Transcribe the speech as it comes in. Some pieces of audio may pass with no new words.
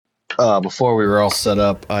before we were all set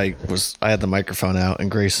up, I had the microphone out, and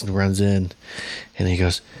Grayson runs in, and he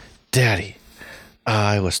goes, "Daddy,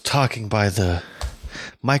 I was talking by the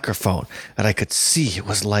microphone, and I could see it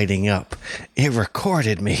was lighting up. It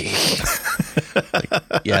recorded me." Like,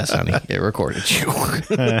 yes, honey, it recorded you.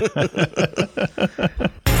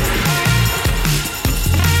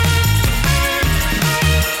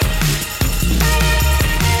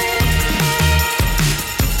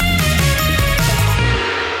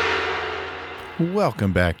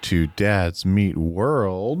 Welcome back to Dad's Meat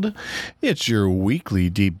World. It's your weekly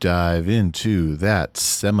deep dive into that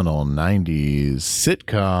seminal 90s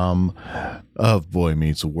sitcom of Boy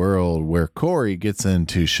Meets World, where Corey gets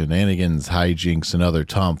into shenanigans, hijinks, and other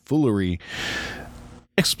tomfoolery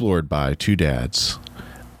explored by two dads.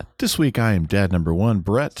 This week I am dad number 1,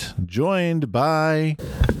 Brett, joined by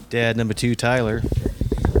Dad number 2, Tyler.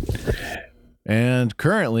 And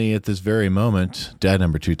currently, at this very moment, dad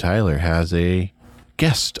number 2, Tyler, has a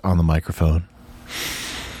guest on the microphone.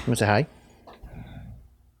 Want to say hi?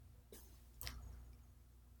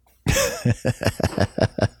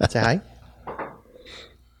 Say hi.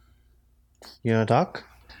 You want to talk?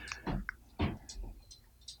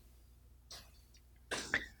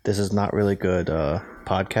 This is not really good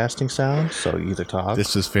podcasting sound, so you either talk.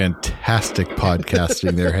 This is fantastic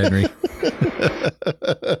podcasting there, Henry.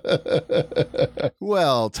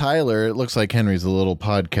 Well, Tyler, it looks like Henry's a little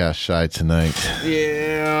podcast shy tonight.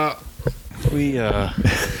 Yeah. We're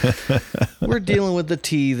dealing with the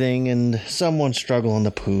teething and someone struggling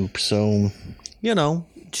to poop, so,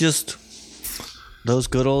 just those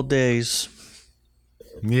good old days.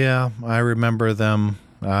 Yeah, I remember them.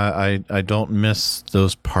 I don't miss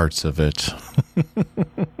those parts of it.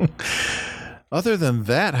 Other than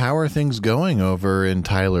that, how are things going over in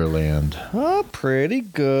Tylerland? Oh, pretty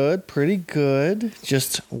good.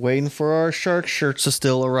 Just waiting for our shark shirts to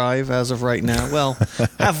still arrive as of right now. Well,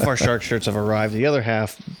 half of our shark shirts have arrived. The other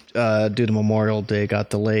half, due to Memorial Day, got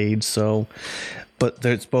delayed. So, but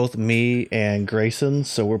it's both me and Grayson,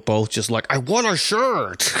 so we're both just like, I want a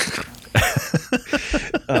shirt.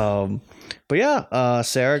 But yeah,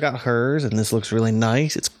 Sarah got hers, and this looks really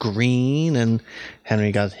nice. It's green, and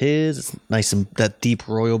Henry got his. It's nice and that deep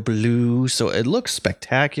royal blue, so it looks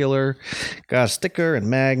spectacular. Got a sticker and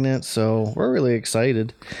magnet, so we're really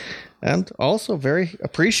excited. And also very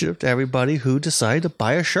appreciative to everybody who decided to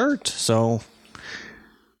buy a shirt. So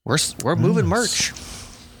we're moving merch.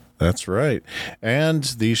 That's right. And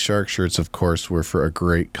these shark shirts, of course, were for a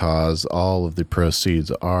great cause. All of the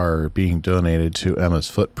proceeds are being donated to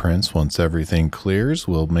Emma's Footprints. Once everything clears,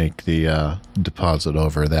 we'll make the deposit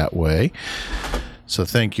over that way. So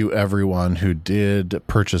thank you, everyone who did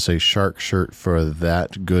purchase a shark shirt for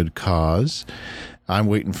that good cause. I'm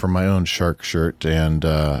waiting for my own shark shirt and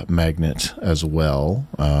magnet as well.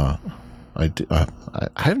 I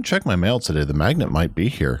haven't checked my mail today. The magnet might be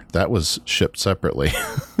here. That was shipped separately.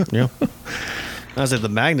 Yeah. I said the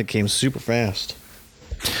magnet came super fast.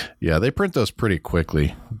 Yeah, they print those pretty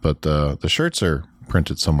quickly, but the shirts are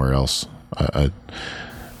printed somewhere else. That's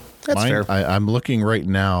fair. I'm looking right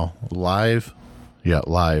now live. Yeah,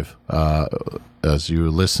 live. As you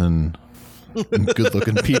listen,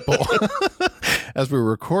 good-looking people. As we're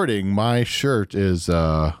recording, my shirt is...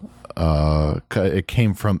 it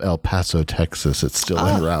came from El Paso, Texas. It's still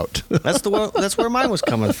en route. That's where mine was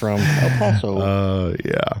coming from. El Paso.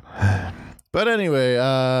 Yeah. But anyway,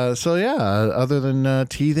 so yeah, other than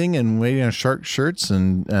teething and waiting on shark shirts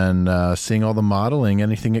and seeing all the modeling,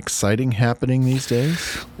 anything exciting happening these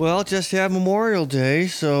days? Well, just had Memorial Day,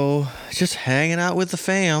 so just hanging out with the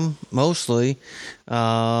fam, mostly.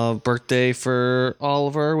 Birthday for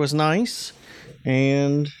Oliver was nice,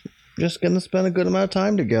 and just going to spend a good amount of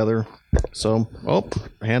time together. So,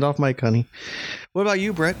 hand off mic, honey. What about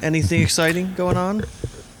you, Brett? Anything exciting going on?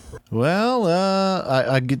 Well,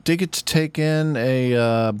 I did get to take in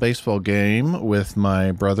a baseball game with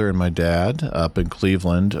my brother and my dad up in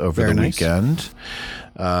Cleveland over the weekend.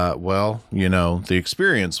 Well, the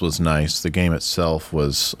experience was nice. The game itself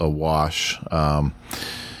was a wash.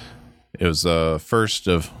 It was the first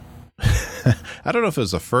of... I don't know if it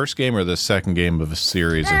was the first game or the second game of a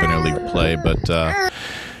series of interleague play, but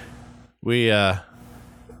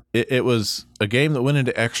it was a game that went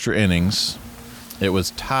into extra innings. It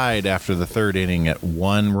was tied after the third inning at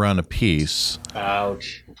 1 run apiece.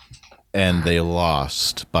 Ouch. And they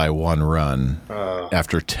lost by 1 run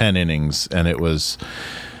after 10 innings, and there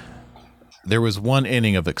was 1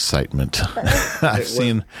 inning of excitement.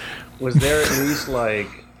 Was there at least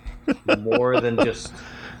more than just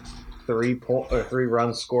 3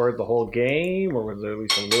 runs scored the whole game, or was there at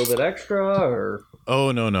least a little bit extra? Or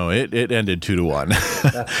no. It ended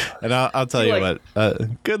 2-1. And I'll tell you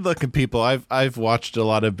what, good looking people. I've watched a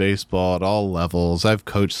lot of baseball at all levels. I've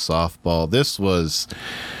coached softball. This was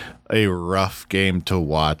a rough game to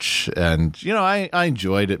watch, and I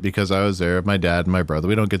enjoyed it because I was there with my dad and my brother.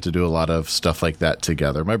 We don't get to do a lot of stuff like that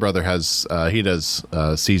together. My brother has he does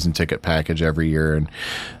a season ticket package every year, and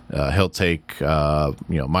he'll take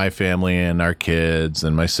my family and our kids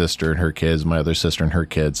and my sister and her kids, my other sister and her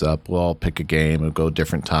kids up. We'll all pick a game and go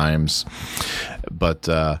different times, but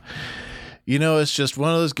it's just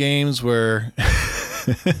one of those games where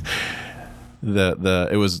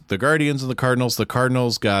it was the Guardians and the Cardinals. The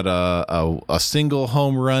Cardinals got a single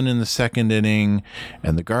home run in the second inning,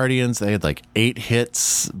 and the Guardians, they had like 8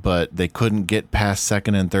 hits, but they couldn't get past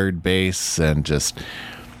second and third base, and just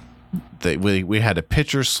we had a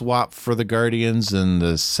pitcher swap for the Guardians in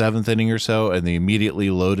the 7th inning or so, and they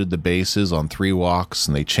immediately loaded the bases on 3 walks,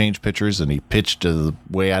 and they changed pitchers, and he pitched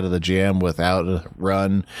way out of the jam without a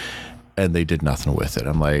run, and they did nothing with it.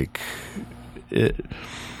 I'm like, it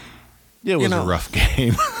was a rough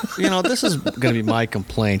game. This is going to be my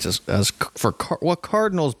complaint as for what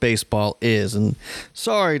Cardinals baseball is. And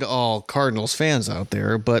sorry to all Cardinals fans out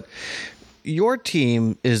there, but your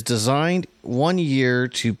team is designed one year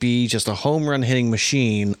to be just a home run hitting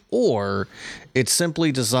machine, or it's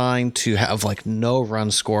simply designed to have like no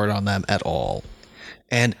runs scored on them at all.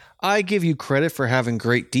 And I give you credit for having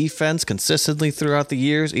great defense consistently throughout the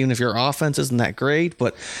years, even if your offense isn't that great.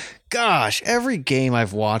 But gosh, every game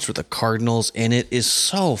I've watched with the Cardinals in it is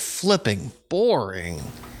so flipping boring.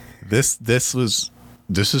 This is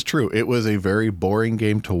true. It was a very boring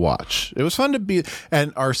game to watch. It was fun to be,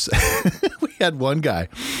 and we had one guy,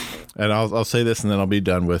 and I'll say this and then I'll be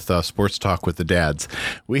done with sports talk with the dads.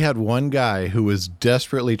 We had one guy who was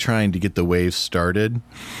desperately trying to get the wave started,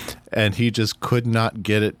 and he just could not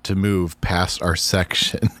get it to move past our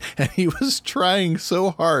section. And he was trying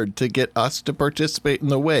so hard to get us to participate in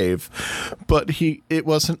the wave, but it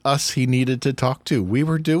wasn't us he needed to talk to. We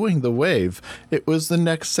were doing the wave. It was the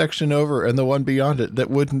next section over and the one beyond it that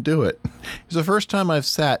wouldn't do it. It's the first time I've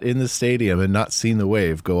sat in the stadium and not seen the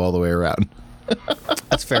wave go all the way around.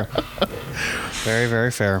 That's fair. Very,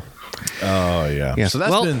 very fair. Oh, yeah. So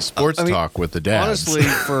that's been sports talk with the dads. Honestly,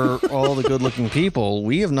 for all the good-looking people,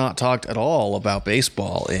 we have not talked at all about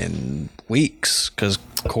baseball in weeks because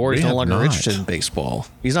Corey's no longer interested in baseball.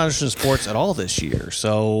 He's not interested in sports at all this year.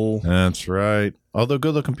 So that's right. Although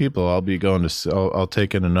good-looking people, I'll be going to. I'll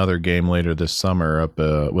take in another game later this summer up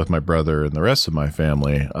with my brother and the rest of my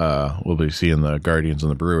family. We'll be seeing the Guardians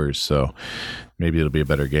and the Brewers. So maybe it'll be a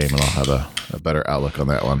better game, and I'll have a better outlook on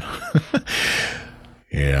that one.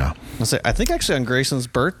 Yeah. I think actually on Grayson's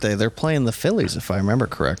birthday, they're playing the Phillies, if I remember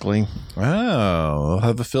correctly. Oh, I'll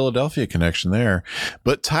have a Philadelphia connection there.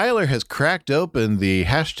 But Tyler has cracked open the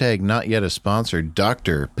hashtag not yet a sponsor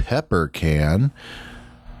Dr. Pepper can.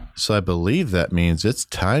 So I believe that means it's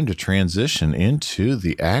time to transition into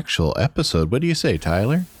the actual episode. What do you say,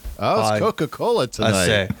 Tyler? Oh, it's Coca-Cola tonight. I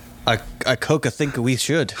say, I Coca think we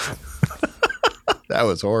should. That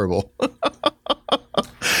was horrible.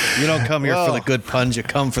 You don't come here for the good puns, you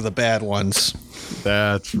come for the bad ones.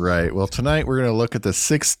 That's right. Well, tonight we're going to look at the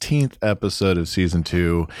 16th episode of Season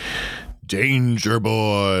 2, Danger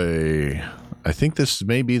Boy. I think this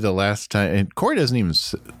may be the last time. And Corey doesn't even...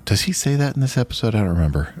 Does he say that in this episode? I don't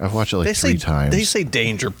remember. I've watched it like 3 times. They say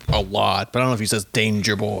danger a lot, but I don't know if he says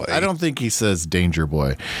Danger Boy. I don't think he says Danger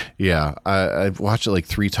Boy. Yeah, I've watched it like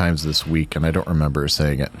 3 times this week, and I don't remember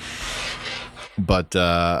saying it. But,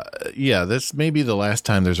 yeah, this may be the last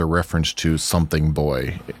time there's a reference to something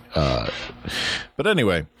boy. But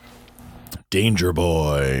anyway, Danger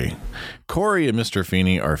Boy. Corey and Mr.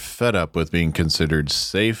 Feeney are fed up with being considered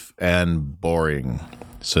safe and boring.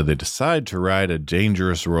 So they decide to ride a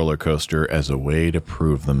dangerous roller coaster as a way to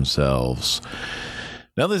prove themselves.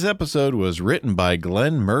 Now, this episode was written by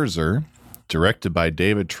Glenn Merzer, directed by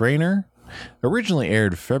David Traynor, originally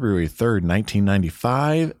aired February 3rd,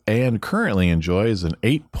 1995, and currently enjoys an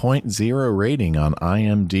 8.0 rating on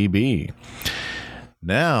IMDb.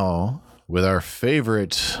 Now, with our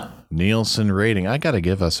favorite Nielsen rating, I got to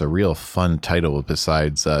give us a real fun title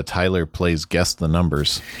besides Tyler Plays Guess the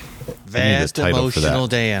Numbers. Vast emotional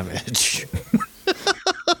damage.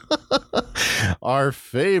 Our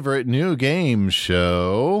favorite new game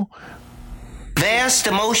show. Vast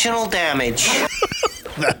emotional damage.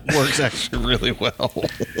 That works actually really well.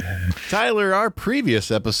 Tyler, our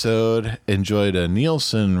previous episode enjoyed a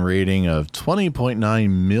Nielsen rating of 20.9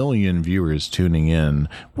 million viewers tuning in.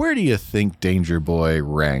 Where do you think Danger Boy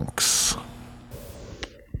ranks?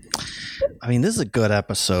 I mean, this is a good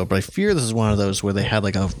episode, but I fear this is one of those where they had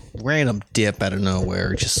like a random dip out of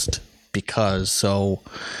nowhere just because. So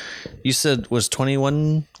you said was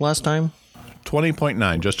 21 last time?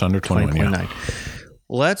 20.9, just under 21. 20.9. Yeah.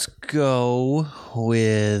 Let's go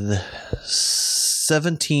with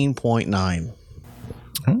 17.9.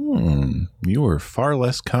 You were far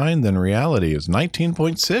less kind than reality. Is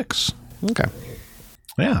 19.6. Okay.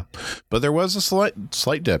 Yeah, but there was a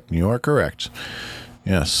slight dip. You are correct.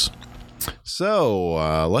 Yes.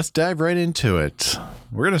 So let's dive right into it.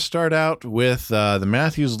 We're going to start out with the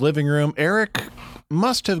Matthews living room. Eric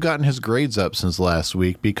must have gotten his grades up since last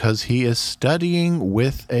week because he is studying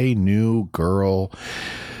with a new girl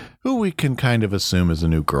who we can kind of assume is a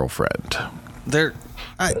new girlfriend.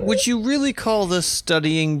 Would you really call this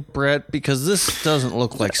studying, Brett? Because this doesn't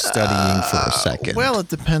look like studying for a second. Well, it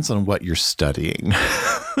depends on what you're studying.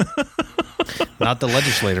 Not the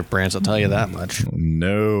legislative branch, I'll tell you that much.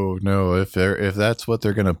 No. If that's what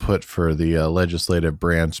they're going to put for the legislative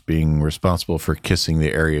branch being responsible for kissing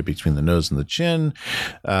the area between the nose and the chin,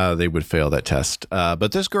 they would fail that test.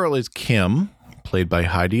 But this girl is Kim, played by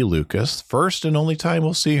Heidi Lucas. First and only time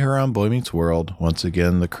we'll see her on Boy Meets World. Once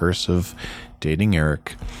again, the curse of dating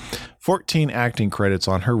Eric. 14 acting credits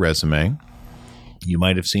on her resume. You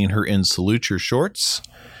might have seen her in Salute Your Shorts,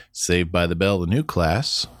 Saved by the Bell, The New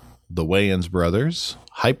Class, The Wayans Brothers,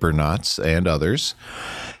 Hypernauts, and others.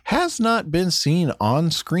 Has not been seen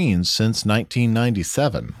on screen since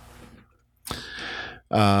 1997.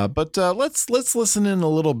 But let's listen in a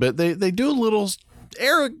little bit. They do a little.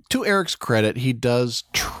 Eric, to Eric's credit, he does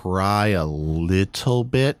try a little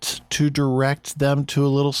bit to direct them to a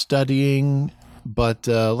little studying, but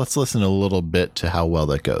let's listen a little bit to how well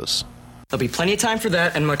that goes. There'll be plenty of time for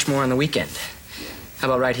that and much more on the weekend. How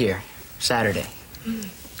about right here, Saturday?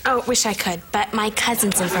 Oh, wish I could, but my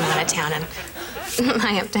cousin's in from out of town, and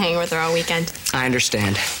I have to hang with her all weekend. I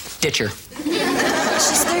understand. Ditch her.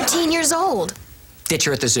 She's 13 years old. Ditch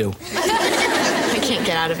her at the zoo. I can't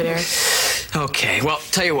get out of it, Eric. Okay, well,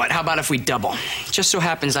 tell you what, how about if we double? Just so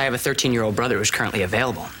happens I have a 13-year-old brother who's currently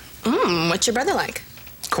available. What's your brother like?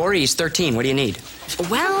 Corey's 13. What do you need?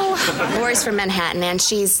 Well, Lori's from Manhattan, and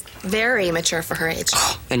she's very mature for her age.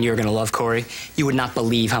 Oh, then you're gonna love Corey. You would not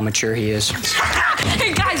believe how mature he is.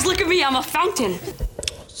 Hey, guys, look at me. I'm a fountain.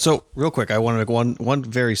 So, real quick, I want to make one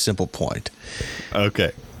very simple point.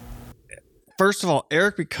 Okay. First of all,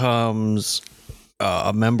 Eric becomes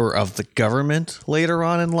a member of the government later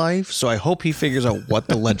on in life, so I hope he figures out what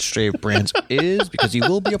the legislative branch is, because he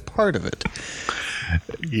will be a part of it.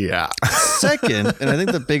 Yeah. Second, and I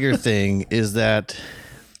think the bigger thing is that,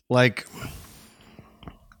 like,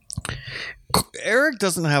 Eric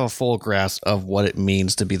doesn't have a full grasp of what it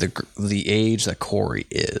means to be the age that Corey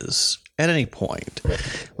is at any point.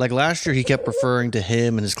 Like last year, he kept referring to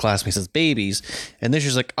him and his classmates as babies, and this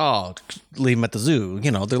year's like, oh, leave them at the zoo.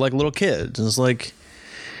 You know, they're like little kids. And it's like,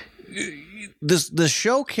 the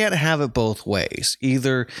show can't have it both ways.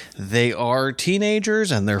 Either they are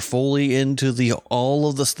teenagers and they're fully into all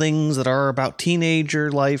of the things that are about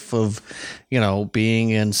teenager life of, you know,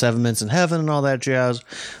 being in 7 Minutes in Heaven and all that jazz,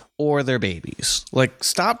 or they're babies. Like,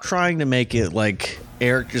 stop trying to make it like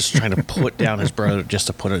Eric just trying to put down his brother just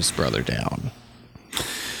to put his brother down.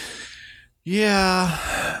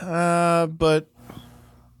 Yeah, but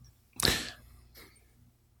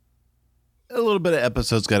a little bit of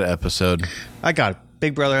episode's got an episode. I got it.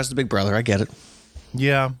 Big brother has the big brother. I get it.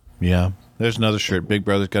 Yeah. There's another shirt. Big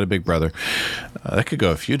brother's got a big brother. That could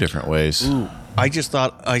go a few different ways. Ooh, I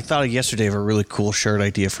thought yesterday of a really cool shirt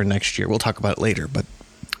idea for next year. We'll talk about it later, but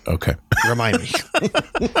okay. Remind me.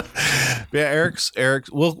 Yeah,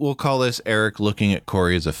 we'll call this Eric looking at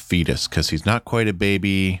Corey as a fetus, because he's not quite a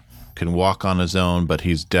baby, can walk on his own, but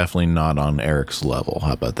he's definitely not on Eric's level.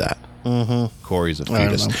 How about that? Mm-hmm. Corey's a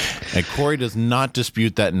fetus. And Corey does not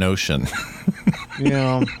dispute that notion.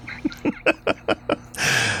 Yeah.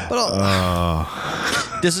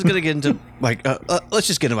 But this is going to get into let's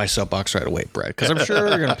just get into my soapbox right away, Brett, because I'm sure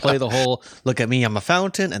you're going to play the whole look at me, I'm a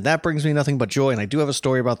fountain, and that brings me nothing but joy, and I do have a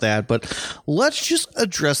story about that, but let's just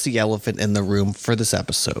address the elephant in the room for this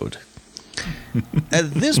episode.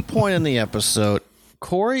 At this point in the episode,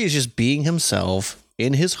 Corey is just being himself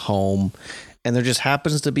in his home, and there just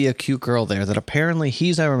happens to be a cute girl there that apparently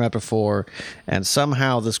he's never met before, and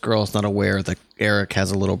somehow this girl is not aware that Eric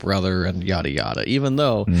has a little brother and yada yada, even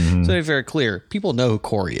though it's very, very clear people know who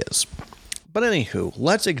Corey is. But anywho,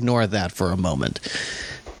 let's ignore that for a moment.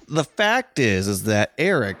 The fact is that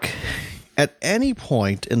Eric, at any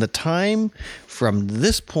point in the time from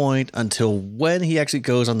this point until when he actually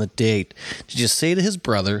goes on the date, to just say to his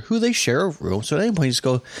brother, who they share a room, so at any point you just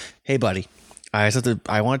go, hey buddy,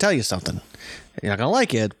 I want to tell you something. You're not going to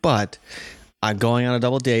like it, but I'm going on a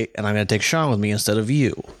double date and I'm going to take Sean with me instead of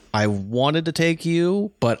you. I wanted to take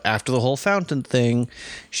you, but after the whole fountain thing,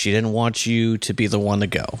 she didn't want you to be the one to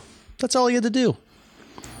go. That's all you had to do.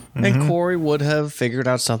 And Corey would have figured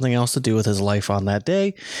out something else to do with his life on that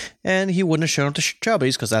day, and he wouldn't have shown up to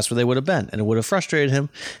Chubby's because that's where they would have been, and it would have frustrated him,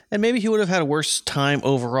 and maybe he would have had a worse time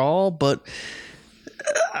overall, but,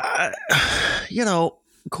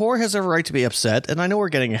 Corey has a right to be upset, and I know we're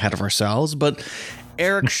getting ahead of ourselves, but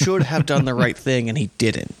Eric should have done the right thing, and he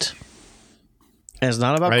didn't. And it's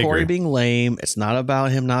not about Corey being lame. It's not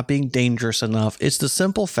about him not being dangerous enough. It's the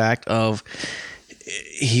simple fact of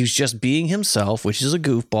he's just being himself, which is a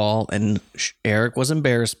goofball, and Eric was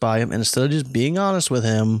embarrassed by him. And instead of just being honest with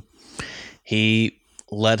him, he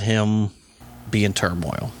let him be in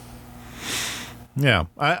turmoil. Yeah,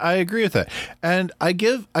 I agree with that. And I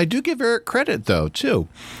do give Eric credit, though, too,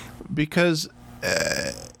 because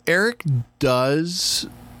Eric does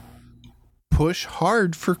push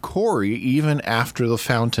hard for Corey even after the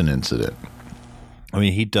fountain incident. I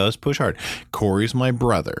mean, he does push hard. Corey's my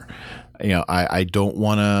brother. I don't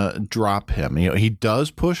want to drop him. He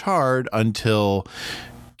does push hard until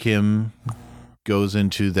Kim goes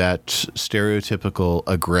into that stereotypical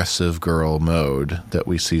aggressive girl mode that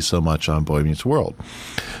we see so much on Boy Meets World.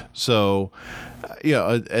 So,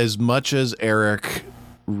 as much as Eric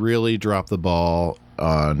really dropped the ball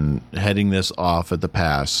on heading this off at the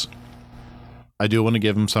pass, I do want to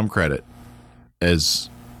give him some credit. As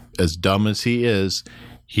dumb as he is,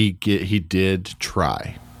 he did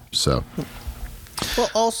try. So, well,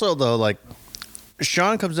 also though, like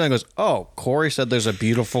Sean comes in and goes, "Oh, Corey said there's a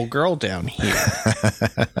beautiful girl down here."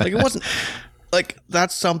 Like, it wasn't like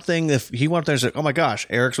that's something. If he went up there and said, "Oh my gosh,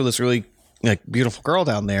 Eric's with this really beautiful girl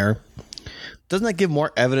down there," doesn't that give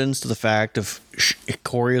more evidence to the fact of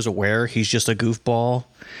Corey is aware he's just a goofball?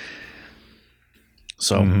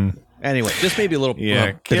 So. Anyway, this may be a little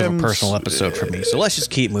bit of a personal episode for me, so let's just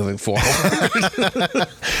keep moving forward.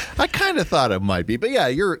 I kind of thought it might be, but yeah,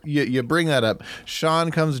 you bring that up. Sean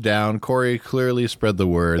comes down. Corey clearly spread the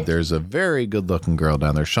word. There's a very good-looking girl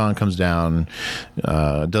down there. Sean comes down,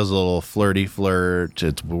 does a little flirty flirt.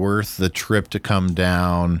 It's worth the trip to come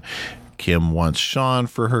down. Kim wants Sean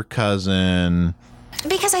for her cousin.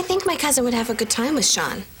 Because I think my cousin would have a good time with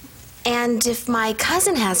Sean. And if my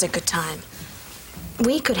cousin has a good time,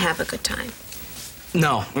 we could have a good time.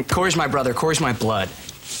 No, Corey's my brother. Corey's my blood.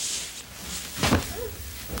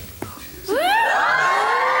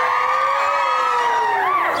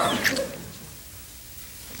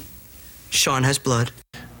 Sean has blood.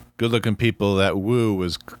 Good-looking people. That woo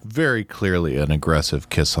was very clearly an aggressive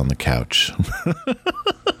kiss on the couch.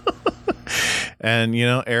 And,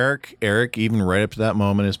 Eric, even right up to that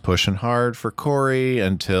moment, is pushing hard for Corey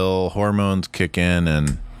until hormones kick in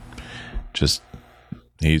and just...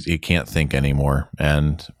 He can't think anymore,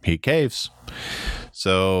 and he caves.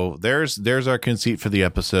 So there's our conceit for the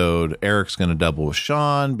episode. Eric's going to double with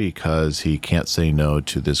Sean because he can't say no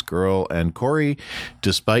to this girl. And Corey,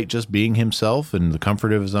 despite just being himself in the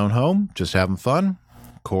comfort of his own home, just having fun,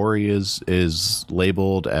 Corey is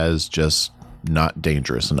labeled as just not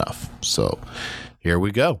dangerous enough. So here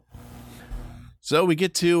we go. So we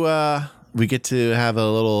get to have a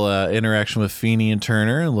little interaction with Feeney and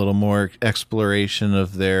Turner, a little more exploration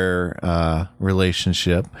of their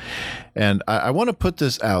relationship. And I want to put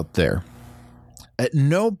this out there. At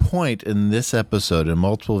no point in this episode, in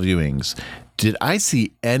multiple viewings, did I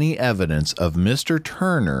see any evidence of Mr.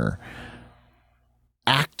 Turner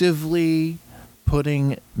actively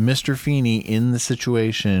putting Mr. Feeney in the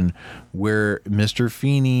situation where Mr.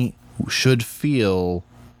 Feeney should feel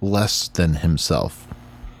less than himself.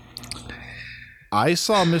 I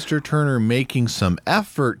saw Mr. Turner making some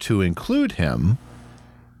effort to include him.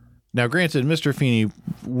 Now, granted, Mr. Feeney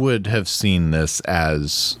would have seen this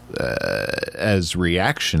as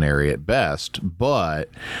reactionary at best, but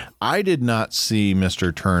I did not see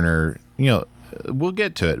Mr. Turner, we'll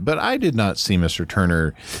get to it, but I did not see Mr.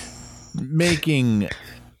 Turner making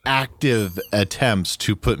active attempts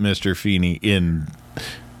to put Mr. Feeney in,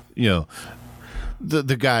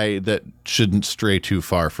 the guy that shouldn't stray too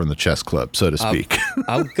far from the chess club, so to speak.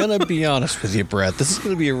 I'm going to be honest with you, Brett. This is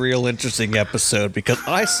going to be a real interesting episode because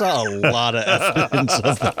I saw a lot of evidence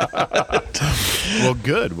of that. Well,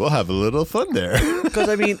 good. We'll have a little fun there. Because,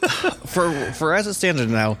 I mean, for as it stands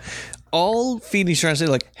now, all Feeney's trying to say,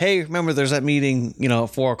 like, hey, remember there's that meeting, at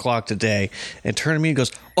 4 o'clock today. And Turner to me and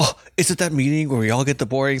goes, oh, is it that meeting where we all get the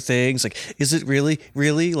boring things? Like, is it really?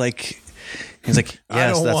 Like... He's like,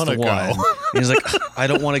 yes, that's the one. He's like, I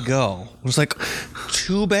don't want to go. I was like,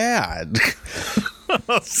 too bad.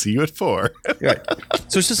 I'll see you at 4. Right.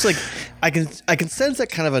 So it's just like I can sense that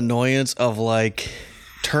kind of annoyance of like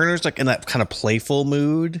Turner's like in that kind of playful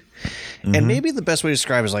mood. And maybe the best way to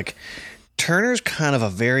describe it is like Turner's kind of a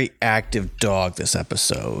very active dog this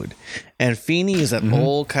episode. And Feeney is that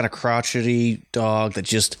old kind of crotchety dog that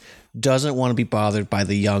just doesn't want to be bothered by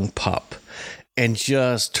the young pup. And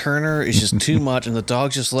just Turner is just too much. And the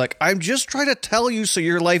dog's just like, I'm just trying to tell you so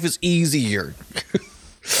your life is easier.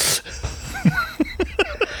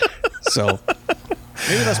 So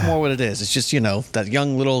maybe that's more what it is. It's just, that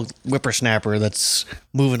young little whippersnapper that's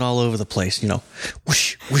moving all over the place,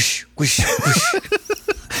 whoosh, whoosh, whoosh, whoosh.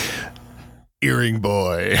 Earring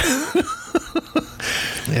boy.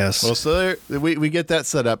 Yes. Well, so we get that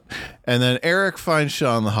set up. And then Eric finds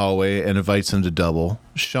Sean in the hallway and invites him to double.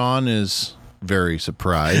 Sean is very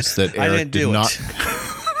surprised that Eric did not.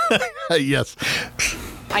 Yes.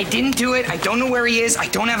 I didn't do it. I don't know where he is. I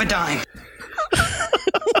don't have a dime.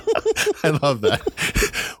 I love that.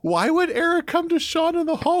 Why would Eric come to Sean in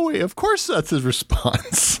the hallway? Of course that's his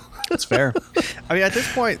response. That's fair. I mean, at this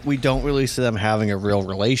point, we don't really see them having a real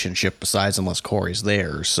relationship besides unless Corey's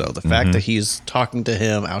there. So the fact that he's talking to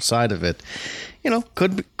him outside of it,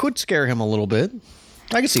 could scare him a little bit.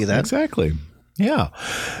 I can see that. Exactly. Yeah.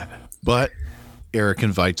 But Eric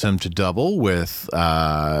invites him to double with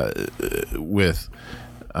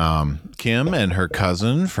Kim and her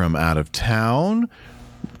cousin from out of town.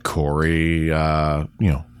 Corey,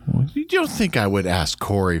 you don't think I would ask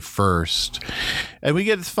Corey first. And we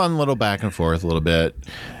get this fun little back and forth a little bit.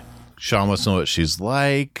 Sean wants to know what she's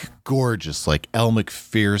like. Gorgeous, like Elle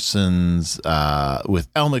Macpherson's, with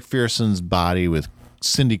Elle Macpherson's body, with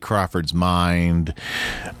Cindy Crawford's mind.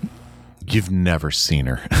 You've never seen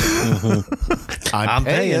her. I'm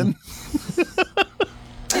paying.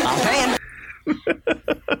 I'm paying.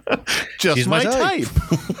 Just She's my my type.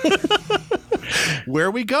 Where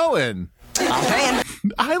are we going? I'm paying.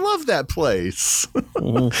 I love that place.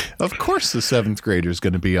 Of course the 7th grader is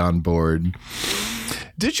going to be on board.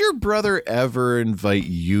 Did your brother ever invite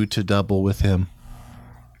you to double with him?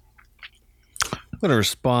 I'm going to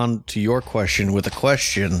respond to your question with a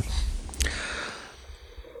question.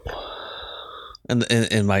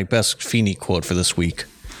 And my best Feeney quote for this week.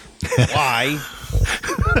 Why?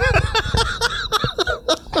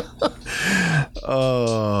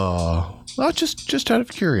 Oh, just out of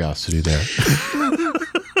curiosity there.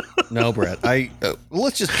 No, Brett.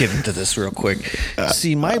 Let's just get into this real quick.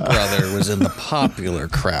 See, my brother was in the popular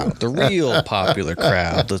crowd, the real popular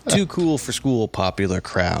crowd, the too cool for school popular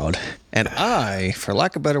crowd, and I, for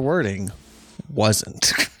lack of better wording,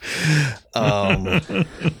 wasn't.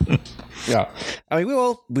 Yeah, I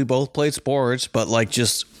mean, we both played sports, but like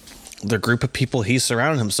just the group of people he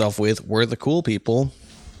surrounded himself with were the cool people,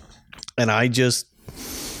 and I just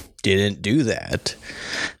didn't do that.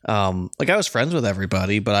 Like I was friends with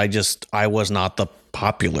everybody, but I was not the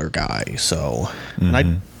popular guy. So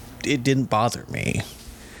and it didn't bother me.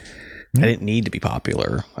 I didn't need to be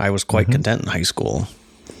popular. I was quite content in high school.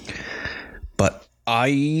 But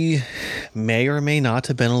I may or may not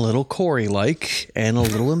have been a little Corey-like and a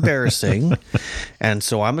little embarrassing. And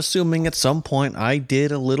so I'm assuming at some point I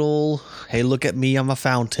did a little, hey, look at me, I'm a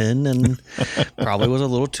fountain, and probably was a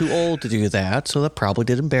little too old to do that. So that probably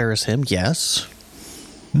did embarrass him. Yes.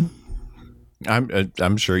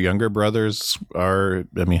 I'm sure younger brothers are,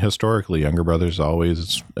 I mean, historically, younger brothers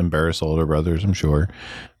always embarrass older brothers, I'm sure.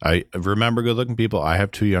 I remember good-looking people. I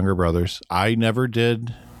have 2 younger brothers. I never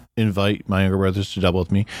did invite my younger brothers to double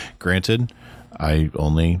with me. Granted, I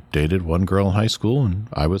only dated one girl in high school, and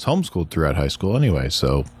I was homeschooled throughout high school anyway,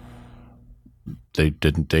 so they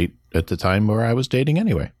didn't date at the time where I was dating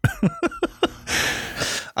anyway.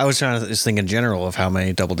 I was trying to just think in general of how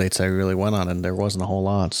many double dates I really went on, and there wasn't a whole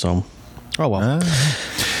lot, so... Oh, well.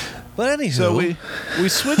 But anywho. So we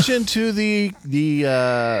switch into the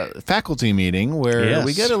faculty meeting where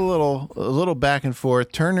we get a little back and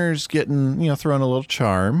forth. Turner's getting, throwing a little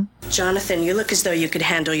charm. Jonathan, you look as though you could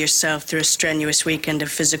handle yourself through a strenuous weekend of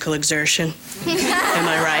physical exertion. Am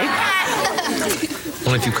I right?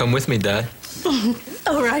 Only if you come with me, Dad.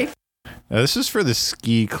 All right. Now, this is for the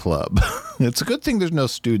ski club. It's a good thing there's no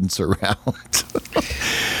students around.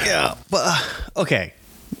 Yeah, but okay.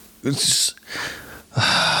 It's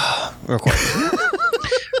real quick.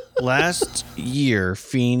 Last year,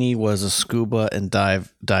 Feeney was a scuba and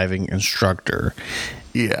diving instructor.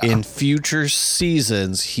 Yeah. In future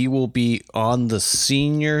seasons, he will be on the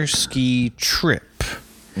senior ski trip.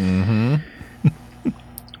 Mm-hmm.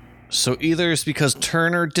 So either it's because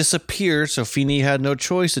Turner disappeared, so Feeney had no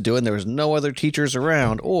choice to do it, and there was no other teachers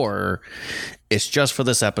around, or it's just for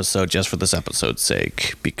this episode's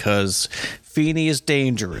sake, because Feeney is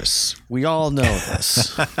dangerous. We all know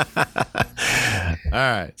this. All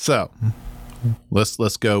right, so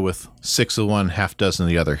let's go with 6 of one, half dozen of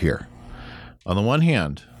the other here. On the one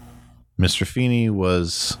hand, Mr. Feeney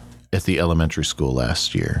was at the elementary school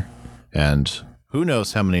last year, and who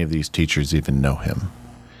knows how many of these teachers even know him.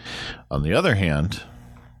 On the other hand,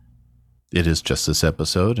 it is just this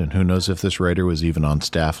episode, and who knows if this writer was even on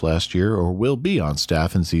staff last year or will be on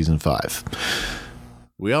staff in season 5.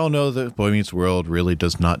 We all know that Boy Meets World really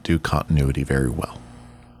does not do continuity very well.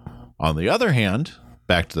 On the other hand,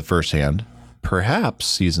 back to the first hand, perhaps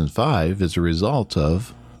season 5 is a result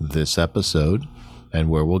of this episode and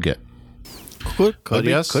where we'll get. Could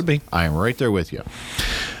be. Yes, Could be. I am right there with you.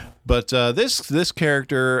 But this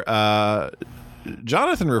character,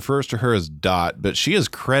 Jonathan refers to her as Dot, but she is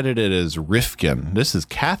credited as Rifkin. This is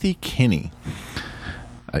Kathy Kinney.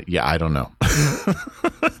 I don't know.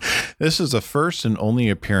 This is the first and only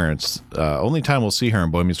appearance, only time we'll see her in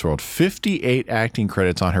Boy Meets World. 58 acting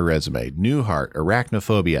credits on her resume. Newhart,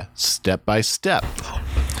 Arachnophobia, Step by Step.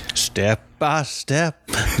 Step by step,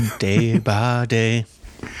 day by day.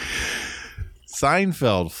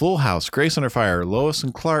 Seinfeld, Full House, Grace Under Fire, Lois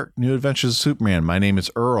and Clark, New Adventures of Superman, My Name is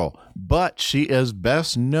Earl. But she is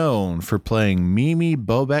best known for playing Mimi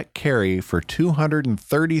Bobek Carey for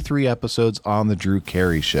 233 episodes on The Drew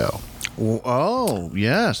Carey Show. Oh,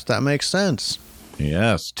 yes, that makes sense.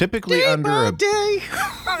 Yes, typically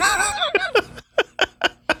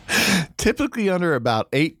typically under about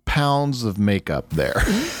 8 pounds of makeup there.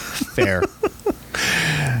 Fair.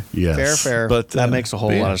 Yes. Fair. But that makes a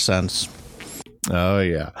whole lot of sense. Oh,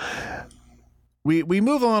 yeah. We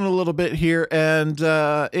move on a little bit here, and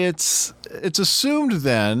it's assumed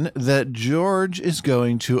then that George is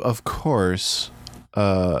going to, of course,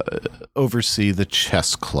 oversee the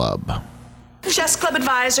chess club. Chess club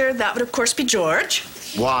advisor, that would of course be George.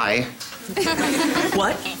 Why?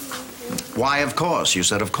 What? Why, of course? You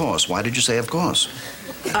said of course. Why did you say of course?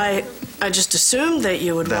 I just assumed that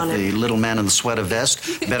you would That want the to... little man in the sweater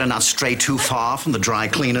vest better not stray too far from the dry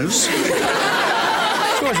cleaners?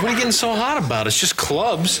 George, what are you getting so hot about? It's just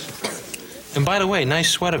clubs. And by the way,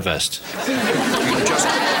 nice sweater vest. You just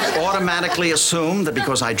automatically assume that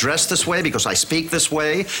because I dress this way, because I speak this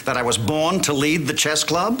way, that I was born to lead the chess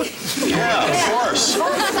club? Yeah, of course.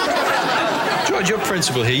 George, you're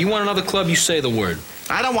principal here. You want another club, you say the word.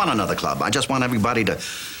 I don't want another club. I just want everybody to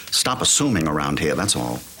stop assuming around here, that's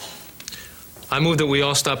all. I move that we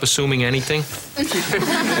all stop assuming anything. Of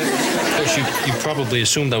course, you probably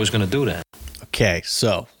assumed I was going to do that. Okay,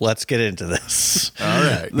 so let's get into this. All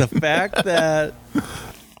right. The fact that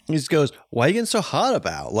he just goes, why are you getting so hot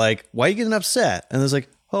about? Like, why are you getting upset? And it's like,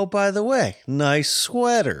 oh, by the way, nice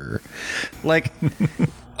sweater. Like,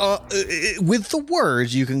 with the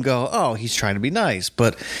words, you can go, oh, he's trying to be nice.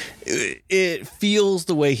 But it feels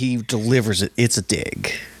the way he delivers it. It's a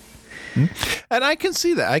dig. And I can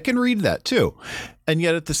see that. I can read that too. And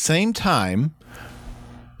yet at the same time,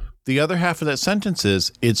 the other half of that sentence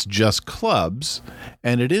is, it's just clubs.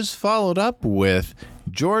 And it is followed up with,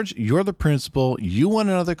 George, you're the principal. You want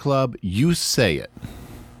another club. You say it.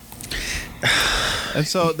 And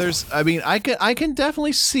so I can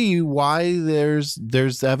definitely see why there's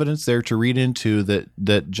evidence there to read into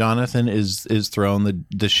that Jonathan is throwing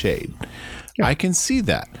the shade. Yeah. I can see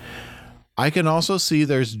that. I can also see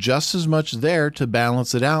there's just as much there to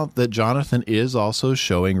balance it out that Jonathan is also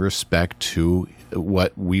showing respect to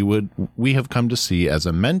what we have come to see as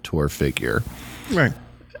a mentor figure. Right.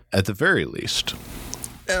 At the very least.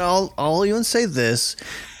 And I'll even say this.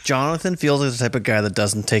 Jonathan feels like the type of guy that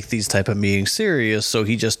doesn't take these type of meetings serious, so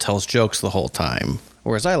he just tells jokes the whole time.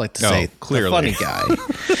 Or as I like to say, clearly. The funny guy.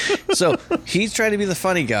 So he's trying to be the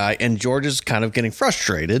funny guy, and George is kind of getting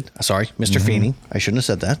frustrated. Sorry, Mr. Feeney. I shouldn't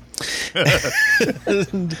have said that.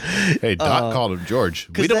 Hey, Dot called him George.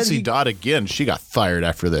 We don't see Dot again. She got fired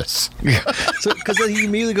after this. So because then he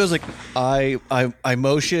immediately goes like, I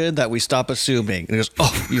motion that we stop assuming. And he goes,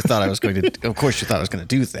 oh, you thought I was going to, of course you thought I was going to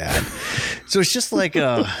do that. So it's just like,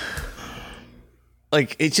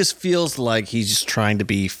 it just feels like he's just trying to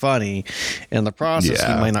be funny. In the process,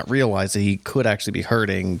 he might not realize that he could actually be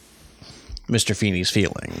hurting Mr. Feeney's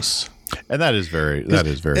feelings. And that is very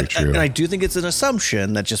true. And I do think it's an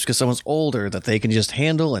assumption that just because someone's older that they can just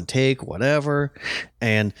handle and take whatever.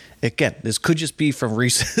 And again, this could just be from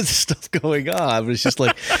recent stuff going on. But it's just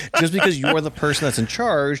like, just because you're the person that's in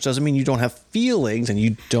charge doesn't mean you don't have feelings and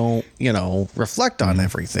you don't, reflect on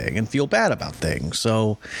everything and feel bad about things.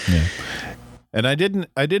 So, And I didn't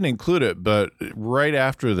include it, but right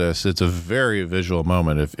after this, it's a very visual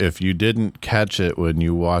moment. If you didn't catch it when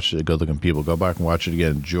you watched it, good looking people, go back and watch it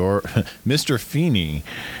again. Mr. Feeney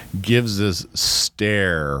gives this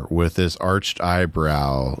stare with this arched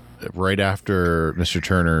eyebrow right after Mr.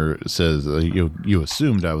 Turner says, you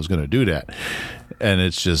assumed I was going to do that. And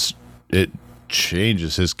it's just, it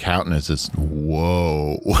changes his countenance. It's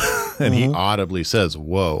whoa. And he audibly says,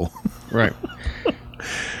 whoa. Right.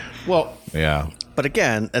 Well, yeah. But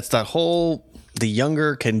again, it's that whole, the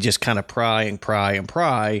younger can just kind of pry.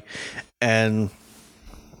 And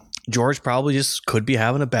George probably just could be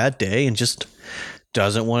having a bad day and just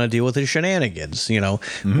doesn't want to deal with his shenanigans. You know,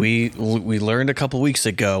 we learned a couple weeks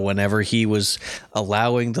ago, whenever he was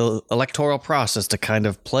allowing the electoral process to kind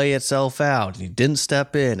of play itself out, he didn't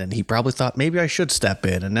step in, and he probably thought maybe I should step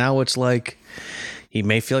in. And now it's like he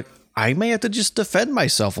may feel like I may have to just defend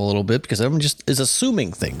myself a little bit because everyone just is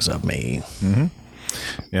assuming things of me. Mm-hmm.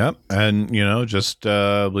 Yep. And, just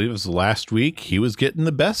I believe it was last week, he was getting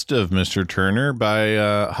the best of Mr. Turner by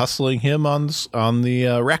hustling him on the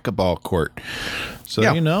racquetball court. So,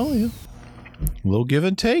 a little give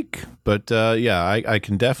and take. But, I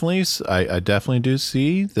can definitely, I definitely do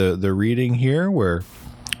see the reading here where,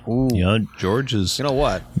 George is. You know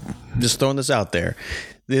what? Just throwing this out there.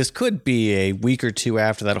 This could be a week or two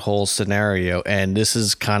after that whole scenario, and this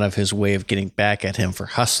is kind of his way of getting back at him for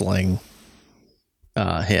hustling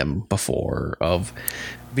him before, of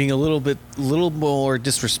being a little more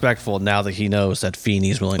disrespectful now that he knows that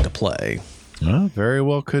Feeney's willing to play. Well, very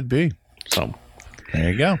well could be. So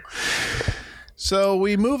there you go. So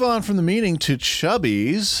we move on from the meeting to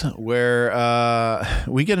Chubby's, where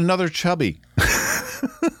we get another Chubby.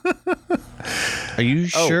 Are you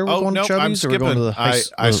sure we're going to Chubby's, or we're going to the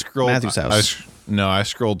I scrolled Matthew's house? I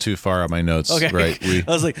scrolled too far on my notes. Okay. Right.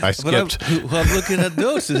 I was like, I skipped. But I'm looking at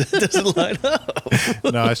notes and it doesn't line up.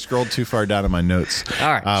 No, I scrolled too far down in my notes.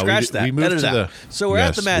 All right, scratch that. We moved Edit to out. So we're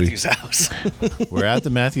at the Matthews house. We're at the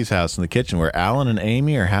Matthews house in the kitchen where Alan and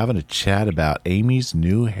Amy are having a chat about Amy's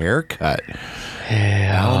new haircut.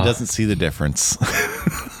 Yeah. Alan doesn't see the difference.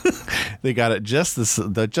 They got it just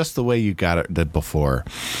the way you got it before.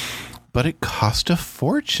 But it cost a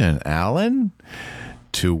fortune, Alan.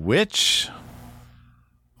 To which,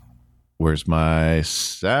 where's my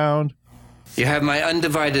sound? You have my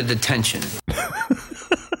undivided attention.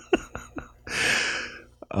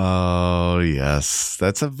 Oh, yes.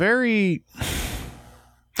 That's a very...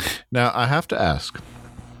 Now, I have to ask,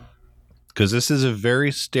 because this is a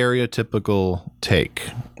very stereotypical take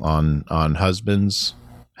on husbands.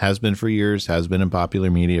 Has been for years, has been in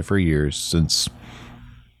popular media for years, since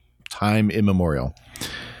time immemorial.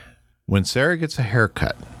 When Sarah gets a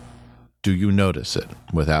haircut, do you notice it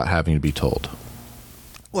without having to be told?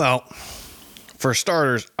 Well, for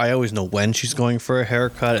starters, I always know when she's going for a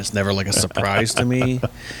haircut. It's never like a surprise to me.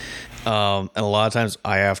 And a lot of times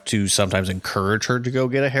I have to sometimes encourage her to go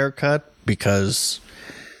get a haircut because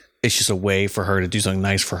it's just a way for her to do something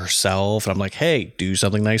nice for herself. And I'm like, hey, do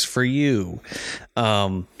something nice for you.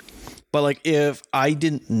 But like, if I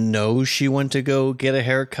didn't know she went to go get a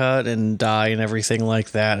haircut and dye and everything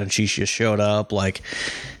like that, and she just showed up, like,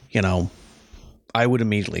 I would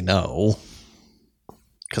immediately know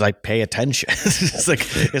because I pay attention. It's like,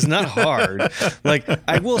 it's not hard. Like,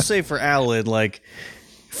 I will say for Alan, like,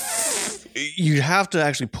 you have to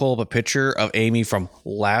actually pull up a picture of Amy from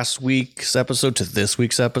last week's episode to this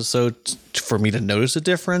week's episode for me to notice a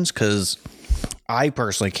difference, because I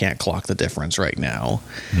personally can't clock the difference right now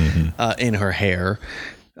in her hair,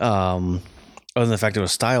 other than the fact it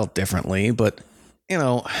was styled differently. But,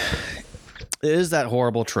 it is that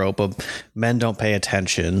horrible trope of men don't pay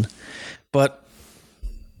attention. But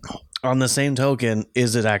on the same token,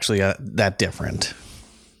 is it actually that different?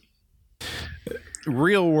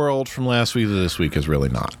 Real world from last week to this week is really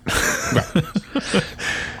not. Right.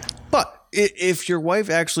 But if your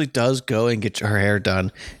wife actually does go and get her hair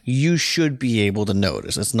done, you should be able to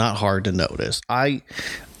notice. It's not hard to notice. I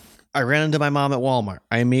ran into my mom at Walmart.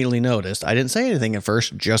 I immediately noticed. I didn't say anything at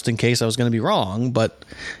first, just in case I was going to be wrong. But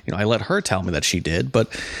I let her tell me that she did. But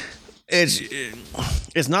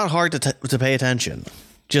it's not hard to pay attention.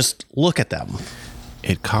 Just look at them.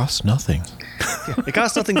 It costs nothing. It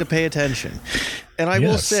costs nothing to pay attention. And I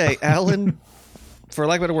will say, Alan, for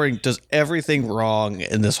lack of better wording, does everything wrong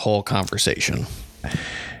in this whole conversation.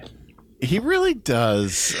 He really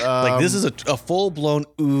does. Like, this is a full-blown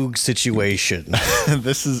Oog situation.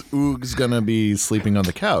 This is Oog's gonna be sleeping on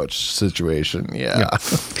the couch situation. Yeah.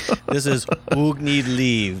 This is Oog need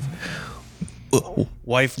leave.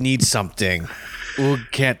 Wife needs something.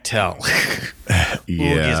 Oog can't tell. Oog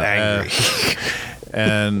is angry.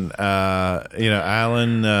 And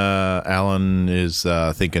Alan is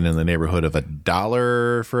thinking in the neighborhood of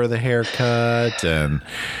 $1 for the haircut. And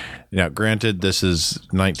granted, this is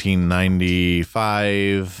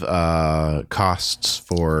 1995 costs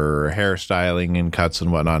for hairstyling and cuts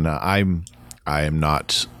and whatnot. Now, I am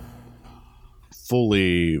not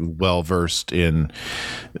fully well versed in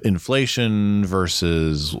inflation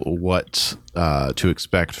versus what to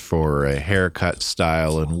expect for a haircut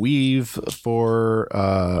style and weave for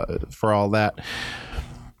all that.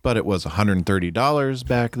 But it was $130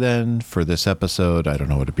 back then for this episode. I don't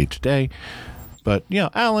know what it'd be today. But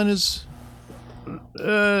Alan is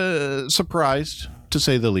surprised, to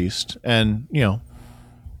say the least, and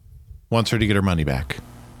wants her to get her money back.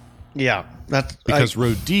 Yeah, that's because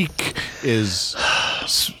Rodique is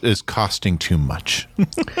costing too much.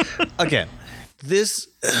 Again, this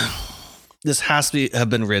has to have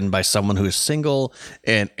been written by someone who is single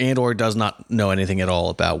and or does not know anything at all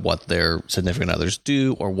about what their significant others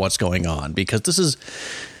do or what's going on, because this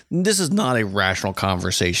is not a rational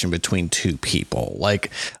conversation between two people.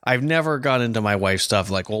 Like, I've never gone into my wife's stuff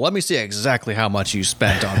like, well, let me see exactly how much you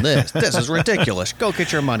spent on this. This is ridiculous. Go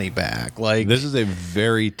get your money back. Like, this is a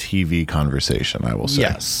very TV conversation, I will say.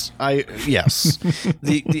 Yes.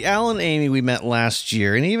 The Alan and Amy we met last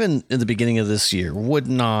year, and even in the beginning of this year,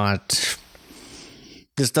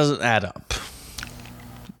 this doesn't add up.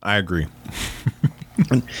 I agree.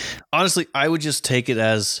 And honestly, I would just take it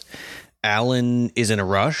as Alan is in a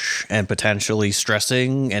rush and potentially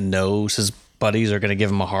stressing and knows his buddies are going to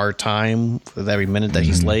give him a hard time with every minute that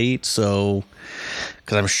he's late. So,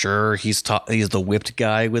 because I'm sure he's the whipped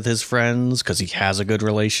guy with his friends because he has a good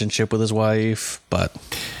relationship with his wife. But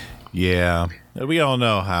yeah, we all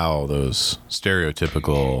know how those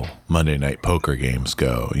stereotypical Monday night poker games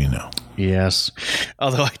go, Yes.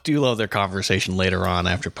 Although I do love their conversation later on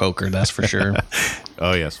after poker, that's for sure.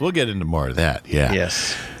 Oh, yes. We'll get into more of that. Yeah.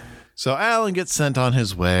 Yes. So Alan gets sent on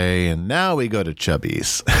his way, and now we go to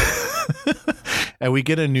Chubby's. And we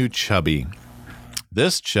get a new Chubby.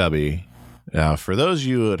 This Chubby, for those of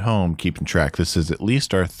you at home keeping track, this is at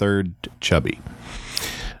least our third Chubby.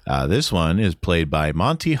 This one is played by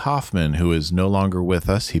Monty Hoffman, who is no longer with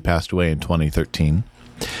us. He passed away in 2013.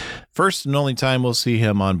 First and only time we'll see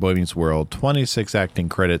him on Boy Meets World, 26 acting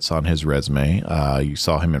credits on his resume. You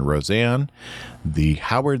saw him in Roseanne, the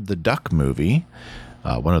Howard the Duck movie,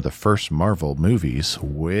 one of the first Marvel movies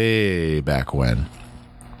way back when.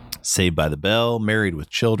 Saved by the Bell, Married with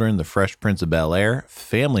Children, The Fresh Prince of Bel-Air,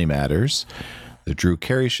 Family Matters, The Drew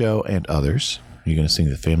Carey Show, and others. Are you going to sing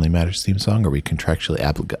the Family Matters theme song? Are we contractually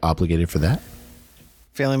obligated for that?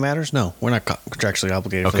 Family Matters? No, we're not contractually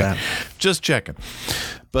obligated for that. Just checking.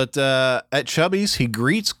 But at Chubby's, he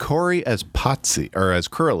greets Corey as Potsy, or as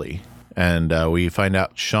Curly, and we find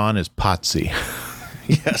out Sean is Potsy.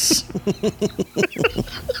 Yes.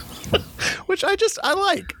 Which I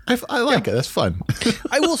like. I like it. That's fun.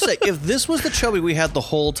 I will say, if this was the Chubby we had the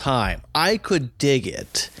whole time, I could dig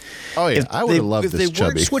it. Oh, yeah. I would have loved this Chubby. If they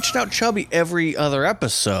weren't switching out Chubby every other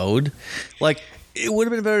episode, like, it would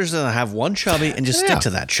have been better to have one Chubby and just stick to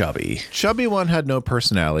that Chubby. Chubby 1 had no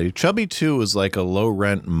personality. Chubby 2 was like a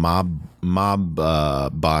low-rent mob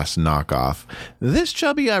boss knockoff. This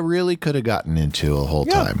Chubby I really could have gotten into a whole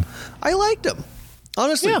time. I liked him.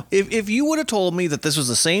 Honestly, if you would have told me that this was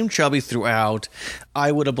the same Chubby throughout,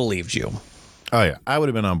 I would have believed you. Oh, yeah. I would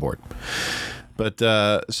have been on board. But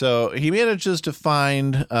so he manages to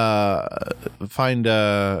find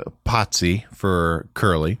Potsy for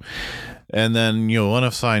Curly. And then, want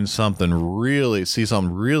to find see something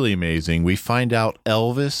really amazing. We find out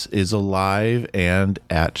Elvis is alive and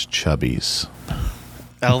at Chubby's.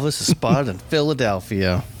 Elvis is spotted in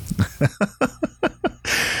Philadelphia.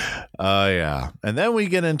 Oh, yeah. And then we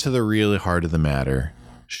get into the really heart of the matter.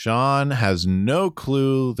 Sean has no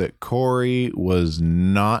clue that Corey was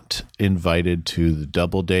not invited to the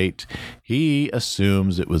double date. He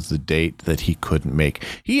assumes it was the date that he couldn't make.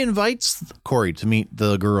 He invites Corey to meet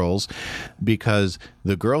the girls because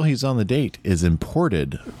the girl he's on the date is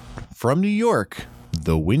imported from New York,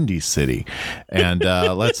 the Windy City. And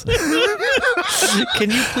let's... Can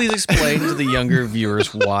you please explain to the younger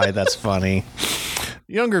viewers why that's funny?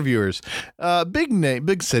 Younger viewers,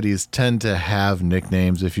 big cities tend to have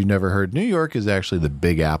nicknames. If you've never heard, New York is actually the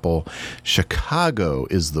Big Apple. Chicago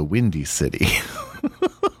is the Windy City.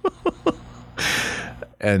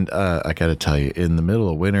 And I got to tell you, in the middle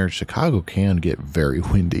of winter, Chicago can get very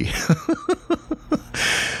windy.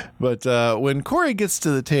 But when Corey gets to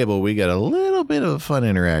the table, we get a little bit of a fun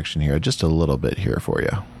interaction here. Just a little bit here for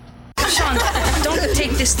you. Sean, don't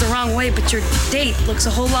take this the wrong way, but your date looks a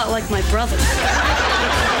whole lot like my brother.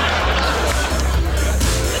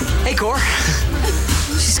 Hey, Cor.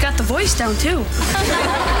 She's got the voice down, too.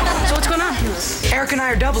 So what's going on? Eric and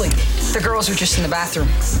I are doubling. The girls are just in the bathroom.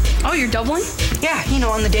 Oh, you're doubling? Yeah,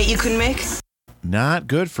 on the date you couldn't make. Not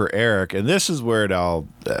good for Eric. And this is where it all,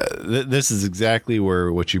 this is exactly where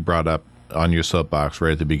what you brought up on your soapbox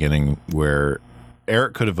right at the beginning, where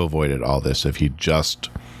Eric could have avoided all this if he just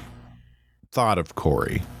thought of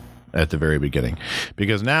Corey at the very beginning,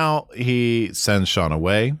 because now he sends Sean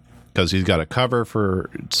away because he's got to cover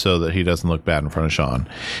so that he doesn't look bad in front of Sean.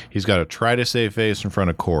 He's got to try to save face in front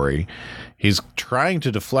of Corey. He's trying to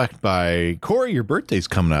deflect by, Corey, your birthday's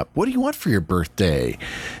coming up. What do you want for your birthday?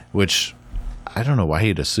 Which I don't know why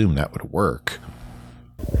he'd assume that would work.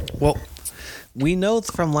 Well, we know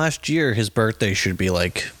from last year his birthday should be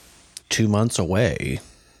like 2 months away.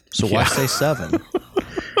 So why say 7?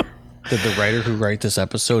 Did the writer who wrote this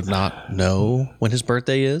episode not know when his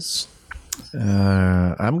birthday is?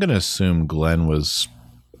 I'm going to assume Glenn was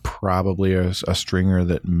probably a stringer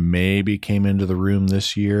that maybe came into the room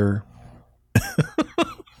this year.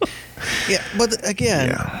 Yeah, but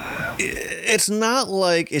again, it's not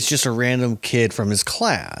like it's just a random kid from his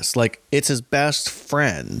class. Like, it's his best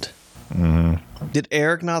friend. Mm-hmm. Did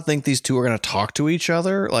Eric not think these two are going to talk to each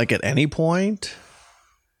other, like, at any point?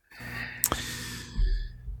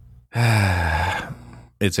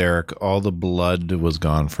 It's Eric. All the blood was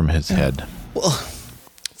gone from his head. Well,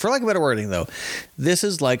 for lack of better wording, though, this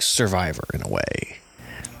is like Survivor in a way.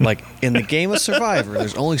 Like, in the game of Survivor,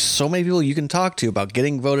 there's only so many people you can talk to about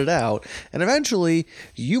getting voted out, and eventually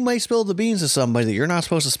you may spill the beans to somebody that you're not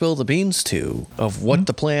supposed to spill the beans to of what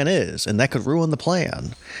the plan is, and that could ruin the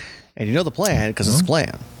plan. And you know the plan because it's a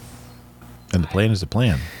plan. And the plan is a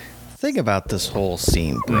plan. Think about this whole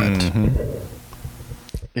scene, Brett. Mm-hmm.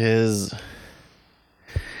 Is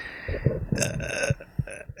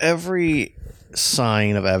every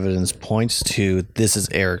sign of evidence points to this is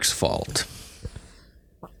Eric's fault.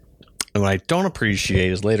 And what I don't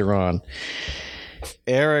appreciate is later on,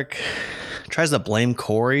 Eric tries to blame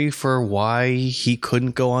Corey for why he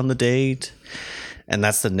couldn't go on the date. And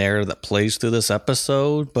that's the narrative that plays through this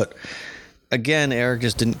episode. But again, Eric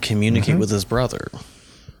just didn't communicate with his brother.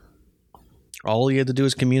 All he had to do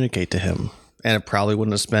was communicate to him. And it probably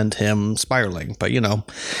wouldn't have spent him spiraling. But,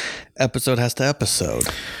 episode has to episode.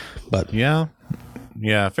 But yeah,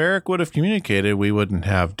 if Eric would have communicated, we wouldn't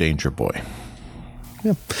have Danger Boy.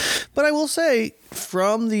 Yeah. But I will say,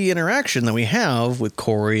 from the interaction that we have with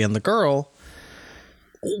Corey and the girl,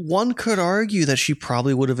 one could argue that she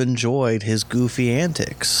probably would have enjoyed his goofy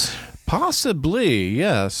antics. Possibly,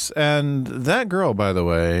 yes. And that girl, by the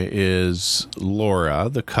way, is Laura,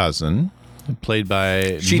 the cousin, played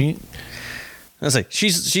by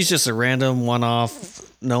she's just a random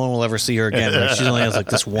one-off. No one will ever see her again. Like, she only has like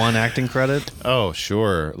this one acting credit. Oh,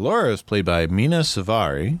 sure. Laura is played by Mina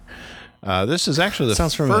Savari. This is actually the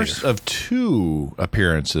first of 2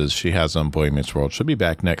 appearances she has on Boy Meets World. She'll be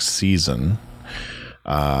back next season.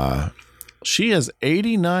 She has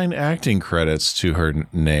 89 acting credits to her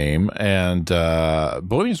name, and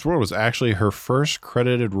Boy Meets World was actually her first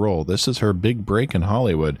credited role. This is her big break in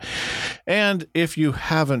Hollywood. And if you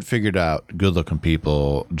haven't figured out Good-Looking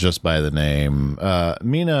People just by the name,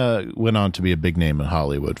 Mina went on to be a big name in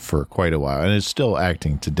Hollywood for quite a while and is still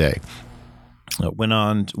acting today. Went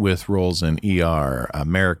on with roles in ER,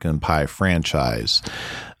 American Pie franchise,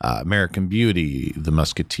 American Beauty, The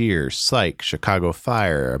Musketeers, Psych, Chicago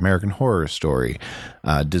Fire, American Horror Story,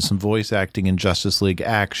 did some voice acting in Justice League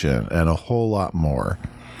Action, and a whole lot more.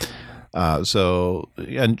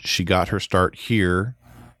 And she got her start here,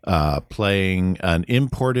 playing an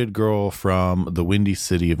imported girl from the Windy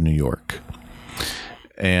City of New York.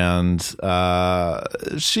 And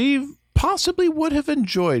she possibly would have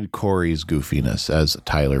enjoyed Corey's goofiness, as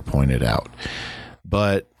Tyler pointed out.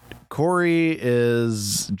 But Corey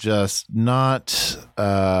is just not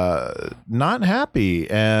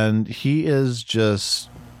happy, and he's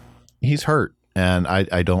hurt, and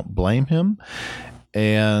I don't blame him,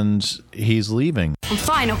 and he's leaving. I'm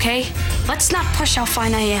fine, okay? Let's not push how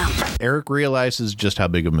fine I am. Eric realizes just how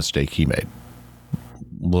big a mistake he made.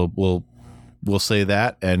 We'll say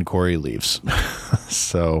that, and Corey leaves.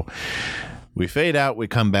 So we fade out, we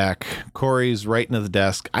come back. Corey's writing at the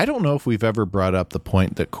desk. I don't know if we've ever brought up the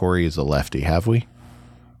point that Corey is a lefty, have we?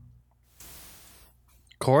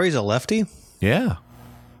 Corey's a lefty? Yeah.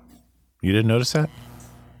 You didn't notice that?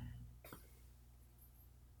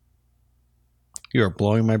 You are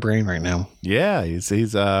blowing my brain right now. Yeah,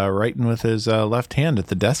 he's writing with his left hand at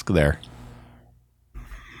the desk there.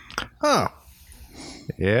 Huh.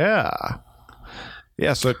 Yeah.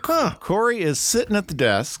 Yeah, so Corey is sitting at the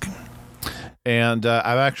desk, And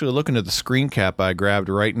I'm actually looking at the screen cap I grabbed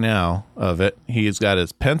right now of it. He's got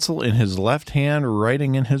his pencil in his left hand,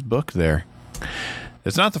 writing in his book there.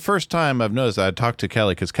 It's not the first time I've noticed. I talked to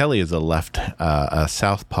Kelly because Kelly is a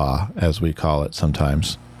southpaw, as we call it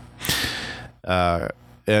sometimes.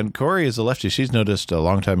 And Corey is a lefty. She's noticed a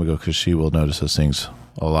long time ago because she will notice those things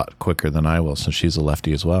a lot quicker than I will, since she's a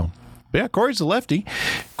lefty as well. But yeah, Corey's a lefty.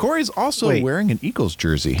 Corey's also wearing an Eagles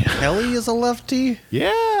jersey. Kelly is a lefty?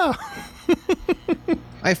 Yeah.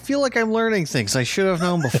 I feel like I'm learning things I should have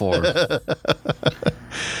known before.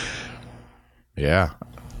 Yeah.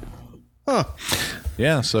 Huh.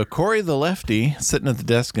 Yeah, so Corey the lefty sitting at the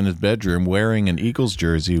desk in his bedroom wearing an Eagles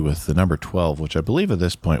jersey with the number 12, which I believe at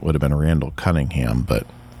this point would have been Randall Cunningham, but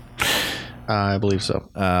I believe so.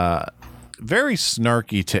 Very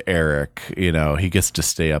snarky to Eric. You know, he gets to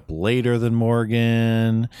stay up later than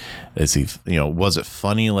Morgan. Was it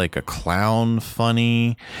funny like a clown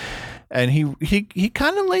funny? And he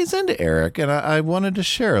kind of lays into Eric, and I wanted to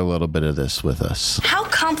share a little bit of this with us. How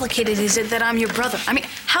complicated is it that I'm your brother? I mean,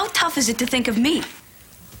 how tough is it to think of me?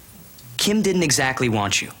 Kim didn't exactly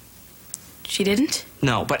want you. She didn't?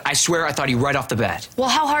 No, but I swear I thought you right off the bat. Well,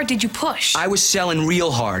 how hard did you push? I was selling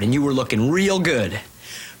real hard, and you were looking real good.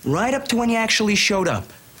 Right up to when you actually showed up.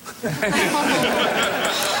 The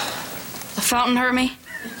fountain hurt me?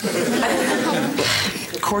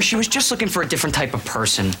 Of course, she was just looking for a different type of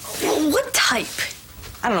person. What type?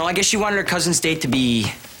 I don't know. I guess she wanted her cousin's date to be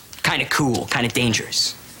kind of cool, kind of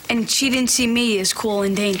dangerous. And she didn't see me as cool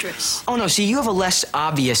and dangerous. Oh, no. See, you have a less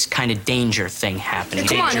obvious kind of danger thing happening.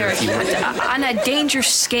 Come on, Danger, Eric. if you will. On a danger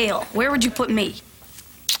scale, where would you put me?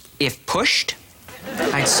 If pushed,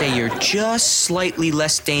 I'd say you're just slightly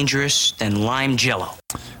less dangerous than lime jello.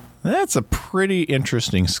 That's a pretty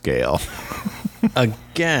interesting scale.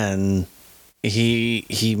 Again,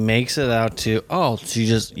 he makes it out to,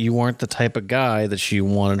 you weren't the type of guy that she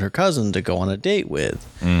wanted her cousin to go on a date with.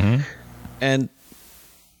 Mm-hmm. And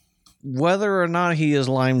whether or not he is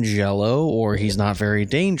lime jello or he's not very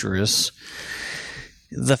dangerous,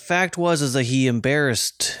 the fact is that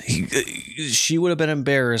she would have been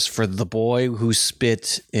embarrassed for the boy who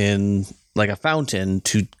spit in like a fountain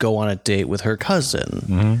to go on a date with her cousin.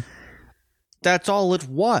 Mm-hmm. That's all it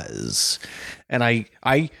was. And I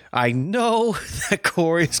know that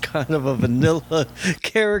Corey's kind of a vanilla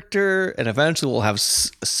character, and eventually we'll have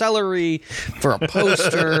celery for a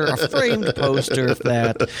poster, a framed poster of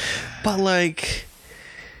that. But like,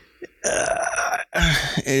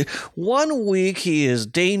 1 week he is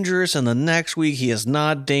dangerous, and the next week he is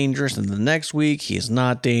not dangerous, and the next week he is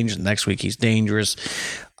not dangerous, and the next week he's dangerous.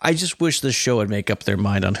 I just wish this show would make up their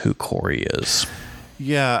mind on who Corey is.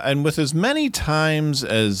 Yeah, and with as many times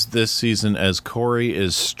as this season as Corey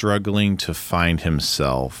is struggling to find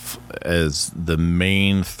himself as the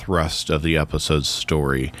main thrust of the episode's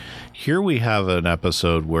story, here we have an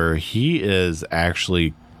episode where he is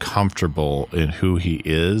actually comfortable in who he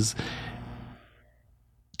is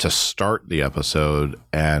to start the episode,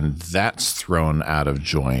 and that's thrown out of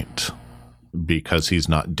joint because he's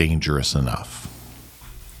not dangerous enough.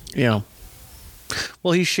 Yeah.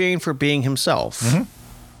 Well, he's shamed for being himself. Mm-hmm.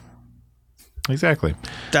 Exactly.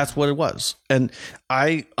 That's what it was. And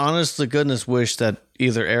I, honest to goodness, wish that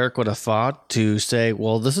either Eric would have thought to say,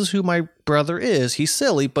 well, this is who my brother is. He's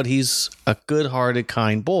silly, but he's a good-hearted,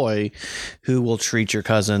 kind boy who will treat your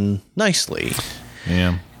cousin nicely.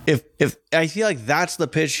 Yeah. If I feel like that's the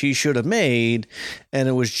pitch he should have made, and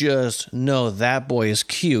it was just, no, that boy is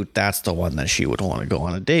cute. That's the one that she would want to go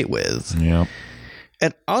on a date with. Yeah.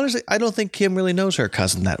 And honestly, I don't think Kim really knows her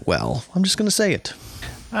cousin that well. I'm just going to say it.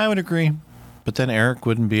 I would agree. But then Eric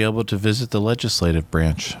wouldn't be able to visit the legislative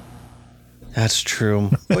branch. That's true.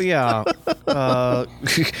 Well, yeah.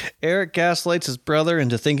 Eric gaslights his brother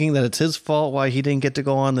into thinking that it's his fault why he didn't get to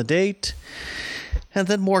go on the date. And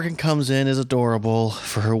then Morgan comes in, is adorable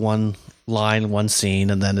for her one line, one scene,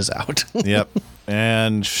 and then is out. Yep.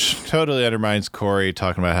 And totally undermines Corey,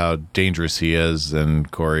 talking about how dangerous he is. And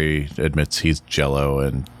Corey admits he's jello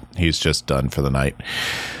and he's just done for the night.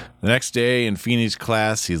 The next day in Feeney's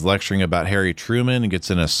class, he's lecturing about Harry Truman and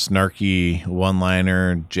gets in a snarky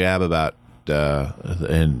one-liner jab about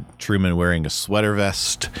and Truman wearing a sweater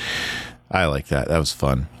vest. I like that. That was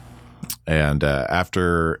fun. And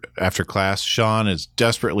after class, Sean is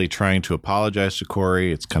desperately trying to apologize to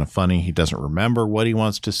Corey. It's kind of funny. He doesn't remember what he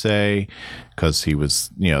wants to say because he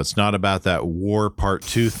was, it's not about that war part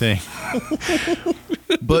 2 thing.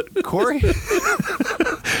 But Corey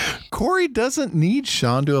doesn't need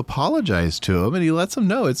Sean to apologize to him, and he lets him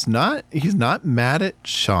know he's not mad at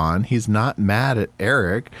Sean. He's not mad at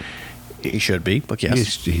Eric. He should be, but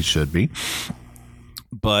yes. He should be.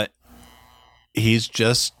 But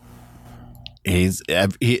as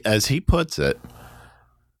he puts it,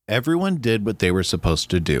 everyone did what they were supposed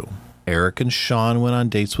to do. Eric and Sean went on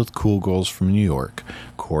dates with cool girls from New York.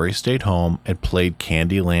 Corey stayed home and played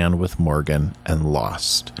Candyland with Morgan and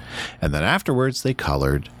lost. And then afterwards they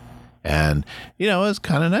colored. And, it was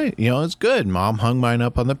kind of nice. It's good. Mom hung mine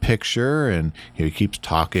up on the picture, and he keeps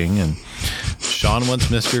talking. And Sean wants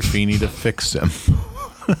Mr. Feeney to fix him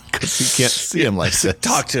because he can't see him like this.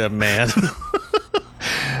 Talk to him, man.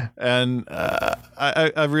 And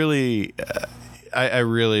I really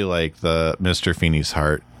like the Mr. Feeney's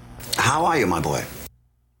heart. How are you, my boy?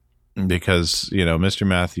 Because, Mr.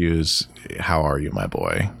 Matthews, how are you, my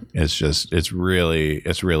boy? It's really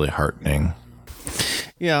heartening.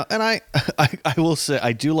 Yeah, and I will say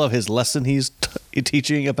I do love his lesson he's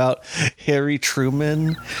teaching about Harry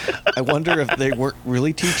Truman. I wonder if they weren't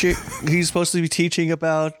really teaching. He's supposed to be teaching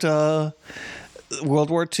about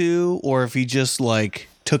World War II, or if he just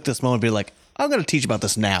took this moment and be like, I'm going to teach about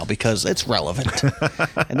this now because it's relevant,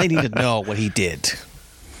 and they need to know what he did.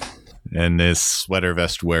 And his sweater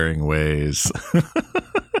vest wearing ways.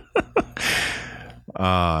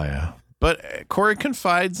 Yeah. But Corey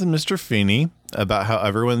confides in Mr. Feeney about how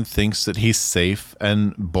everyone thinks that he's safe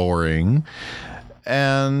and boring.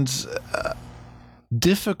 And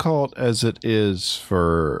difficult as it is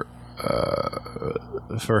for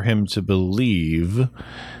him to believe,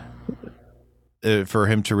 for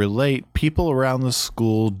him to relate, people around the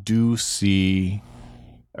school do see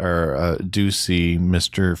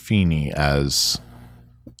Mr. Feeney as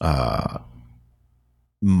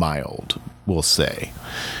mild, we'll say.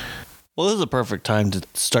 Well, this is a perfect time to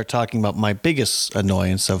start talking about my biggest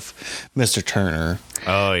annoyance of Mr. Turner.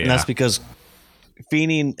 Oh, yeah. And that's because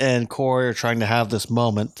Feeney and Corey are trying to have this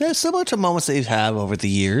moment. They're similar to moments they've had over the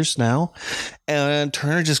years now. And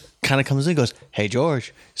Turner just kind of comes in and goes, hey,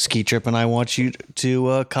 George, Ski Trip and I want you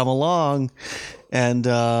to come along. And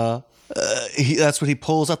that's when he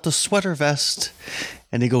pulls up the sweater vest.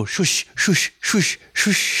 And they go, shush, shush, shush,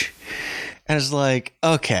 shush. And it's like,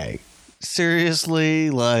 okay.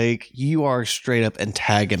 Seriously, you are straight up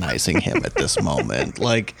antagonizing him at this moment.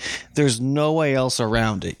 There's no way else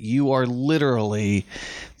around it. You are literally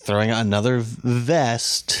throwing out another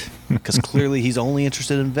vest because clearly he's only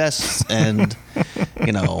interested in vests. And,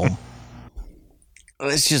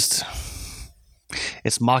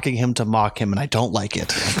 it's mocking him to mock him, and I don't like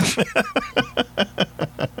it.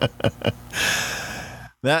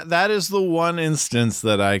 That is the one instance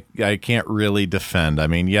that I can't really defend. I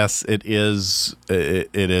mean, yes, it is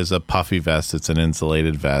a puffy vest. It's an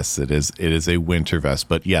insulated vest. It is a winter vest.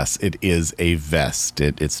 But yes, it is a vest.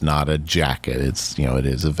 It's not a jacket. It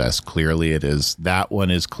is a vest. Clearly, it is. That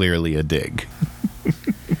one is clearly a dig.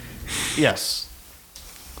 Yes.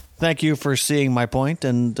 Thank you for seeing my point,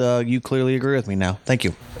 and you clearly agree with me now. Thank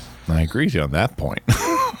you. I agree with you on that point.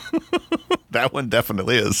 That one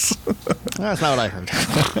definitely is. That's not what I heard.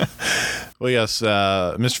 Well, yes,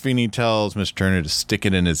 Mr. Feeney tells Mr. Turner to stick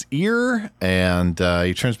it in his ear, and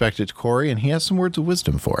he turns back to Corey, and he has some words of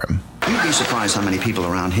wisdom for him. You'd be surprised how many people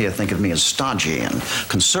around here think of me as stodgy and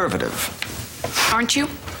conservative. Aren't you?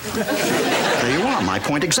 There you are, my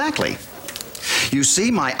point exactly. You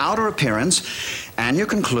see my outer appearance, and you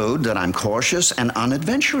conclude that I'm cautious and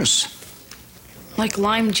unadventurous. Like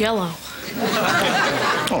lime jello.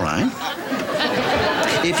 All right.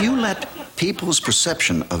 If you let people's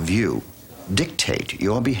perception of you dictate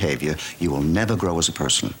your behavior, you will never grow as a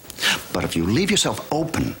person. But if you leave yourself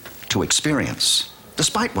open to experience,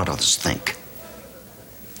 despite what others think,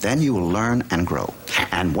 then you will learn and grow.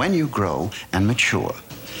 And when you grow and mature,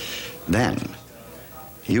 then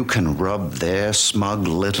you can rub their smug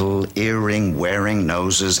little earring-wearing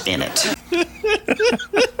noses in it.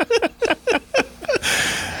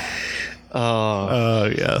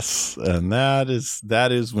 Yes. And that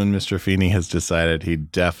is when Mr. Feeney has decided he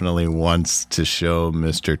definitely wants to show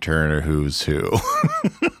Mr. Turner who's who.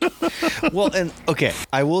 Well, and okay,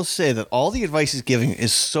 I will say that all the advice he's giving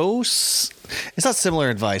is it's not similar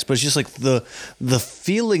advice, but it's just the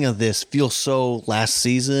feeling of this feels so last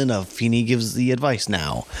season of Feeney gives the advice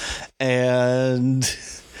now. And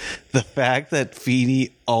the fact that Feeney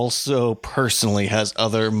also personally has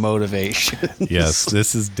other motivations. Yes,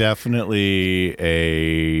 this is definitely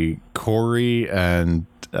a Corey and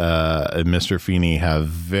Mr. Feeney have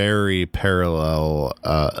very parallel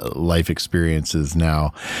life experiences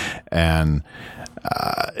now, and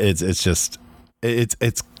it's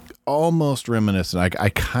almost reminiscent. I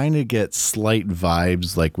kind of get slight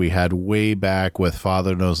vibes like we had way back with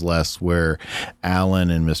Father Knows Less, where Alan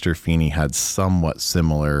and Mr. Feeney had somewhat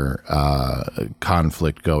similar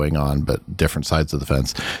conflict going on, but different sides of the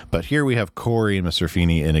fence. But here we have Corey and Mr.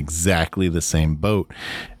 Feeney in exactly the same boat,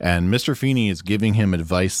 and Mr. Feeney is giving him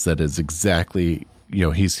advice that is exactly,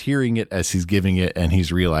 he's hearing it as he's giving it, and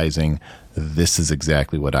he's realizing this is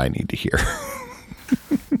exactly what I need to hear.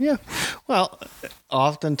 Yeah. Well,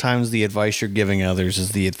 oftentimes the advice you're giving others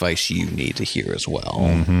is the advice you need to hear as well.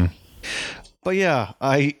 Mm-hmm. But yeah,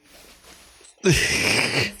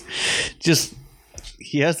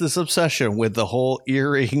 he has this obsession with the whole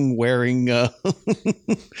earring wearing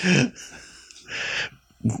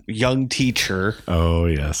young teacher. Oh,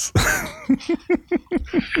 yes.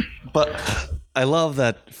 But I love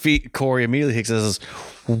that Corey immediately takes this as,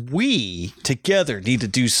 we together need to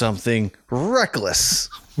do something reckless.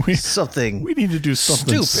 We need to do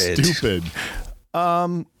something stupid.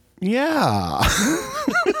 Yeah.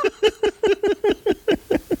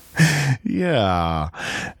 Yeah.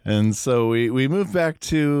 And so we move back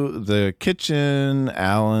to the kitchen.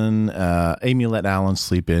 Amy let Alan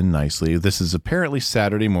sleep in nicely. This is apparently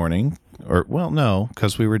Saturday morning, or, well, no,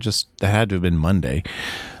 because it had to have been Monday.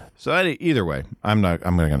 So either way, I'm not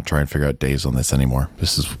going to try and figure out days on this anymore.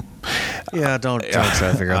 This is... Yeah, don't try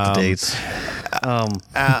to figure out the dates.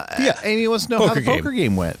 Amy wants to know how the poker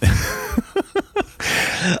game went.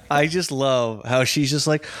 I just love how she's just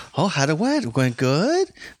like, oh, how'd it went? It went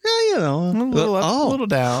good? Yeah, a little up, a little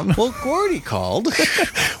down. Well, Gordy called.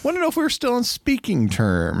 Want to know if we were still on speaking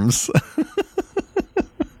terms.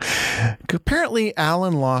 Apparently,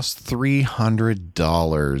 Alan lost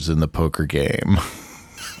 $300 in the poker game.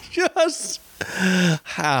 Just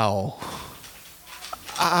how?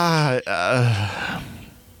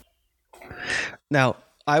 Now,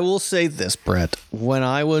 I will say this, Brett. When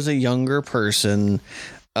I was a younger person,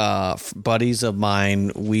 buddies of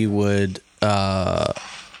mine, we would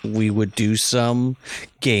do some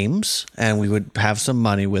games, and we would have some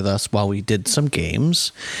money with us while we did some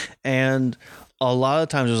games. And a lot of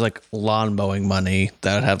times it was like lawn mowing money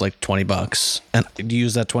that would have like $20, and I'd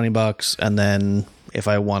use that $20, and then if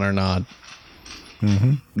I won or not,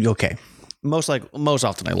 okay. Most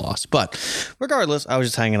often I lost, but regardless, I was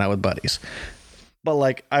just hanging out with buddies. But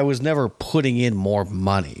like, I was never putting in more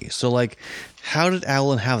money. So like, how did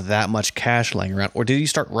Alan have that much cash lying around, or did he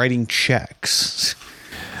start writing checks?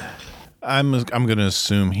 I'm going to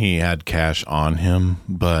assume he had cash on him,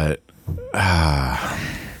 but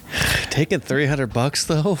taking $300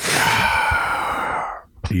 though.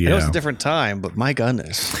 Yeah, it was a different time, but my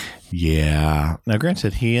goodness. Yeah. Now,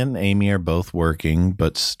 granted, he and Amy are both working,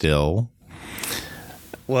 but still.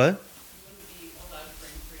 What?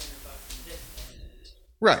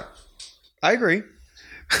 Right. I agree.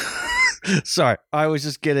 Sorry. I was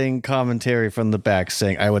just getting commentary from the back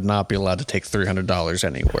saying I would not be allowed to take $300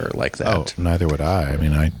 anywhere like that. Oh, neither would I. I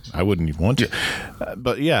mean, I wouldn't even want to.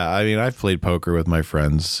 But yeah, I mean, I've played poker with my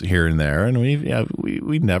friends here and there, and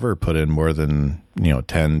we never put in more than,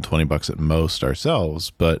 $10-20 at most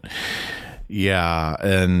ourselves. But yeah,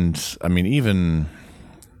 and I mean, even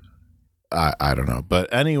I don't know.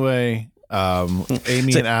 But anyway,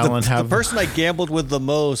 Amy and Alan the person I gambled with the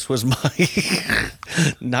most was my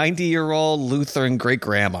 90-year-old Lutheran great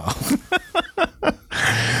grandma.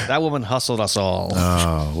 That woman hustled us all.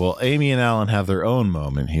 Oh, well, Amy and Alan have their own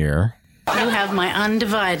moment here. You have my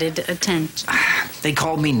undivided attention. They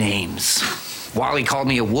called me names. Wally called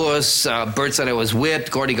me a wuss. Bert said I was whipped.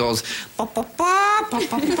 Gordy goes, ba, ba, ba, ba,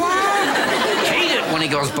 ba, ba. Hate it when he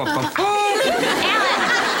goes, ba, ba, ba.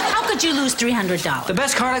 How could you lose $300? The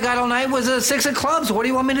best card I got all night was a 6 of clubs. What do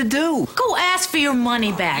you want me to do? Go ask for your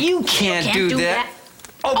money back. You can't do that.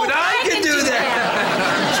 Oh, but I can do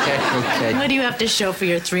that. Okay. What do you have to show for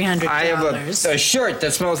your $300? I have a shirt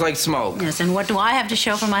that smells like smoke. Yes, and what do I have to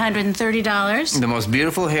show for my $130? The most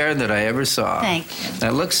beautiful hair that I ever saw. Thank you.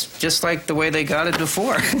 That looks just like the way they got it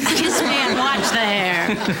before. Kiss me and watch the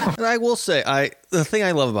hair. And I will say, the thing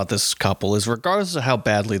I love about this couple is regardless of how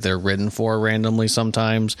badly they're written for randomly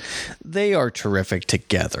sometimes, they are terrific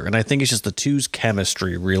together. And I think it's just the two's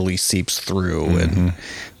chemistry really seeps through, and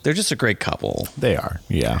they're just a great couple. They are,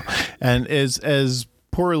 yeah. And as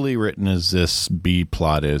poorly written as this B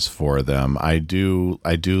plot is for them, I do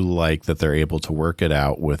like that they're able to work it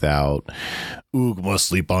out without Oog must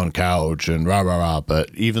sleep on couch and rah rah rah.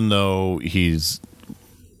 But even though he's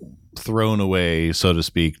thrown away, so to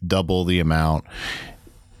speak, double the amount,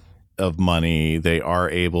 of money, they are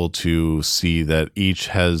able to see that each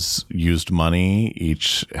has used money,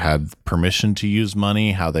 each had permission to use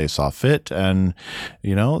money, how they saw fit, and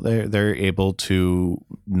they're able to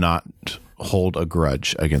not hold a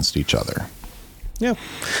grudge against each other. Yeah,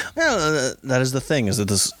 that is the thing, is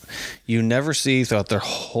that you never see throughout their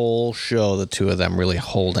whole show the two of them really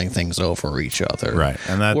holding things over each other. Right,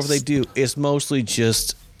 and that's what they do is mostly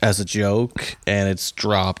just as a joke, and it's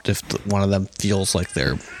dropped if one of them feels like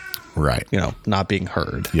they're right, not being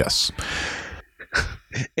heard. Yes,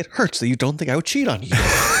 it hurts that you don't think I would cheat on you.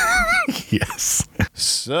 Yes.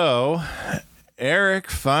 So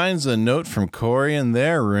Eric finds a note from Corey in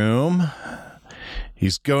their room.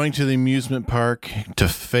 He's going to the amusement park to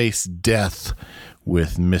face death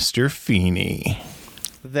with Mr. Feeney.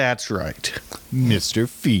 That's right. Mr.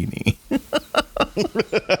 Feeney.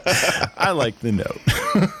 I like the note.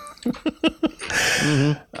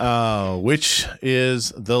 Which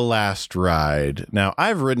is the last ride. Now,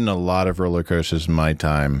 I've ridden a lot of roller coasters in my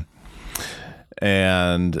time.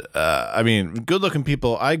 And, good-looking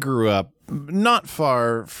people. I grew up not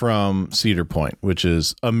far from Cedar Point, which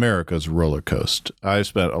is America's roller coaster. I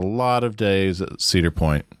spent a lot of days at Cedar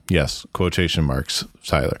Point. Yes, quotation marks,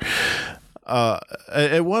 Tyler.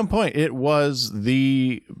 At one point, it was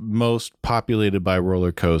the most populated by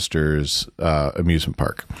roller coasters amusement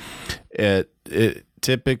park. It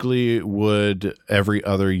typically would every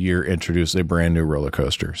other year introduce a brand new roller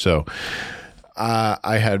coaster. So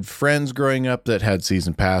I had friends growing up that had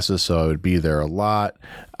season passes, so I would be there a lot.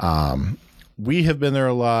 We have been there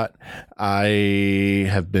a lot. I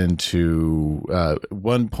have been to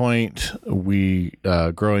one point.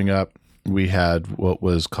 Growing up, we had what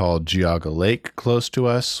was called Geauga Lake close to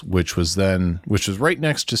us, which was right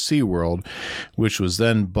next to SeaWorld, which was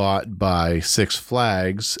then bought by Six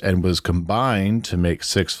Flags and was combined to make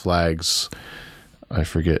Six Flags. I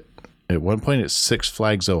forget. At one point, it's Six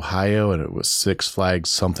Flags Ohio, and it was Six Flags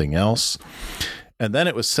something else. And then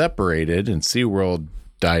it was separated, and SeaWorld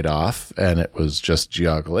died off, and it was just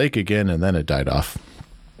Geauga Lake again, and then it died off.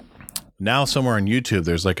 Now somewhere on YouTube,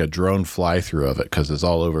 there's like a drone fly-through of it because it's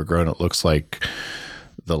all overgrown. It looks like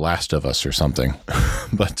The Last of Us or something.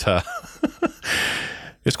 But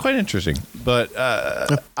it's quite interesting. But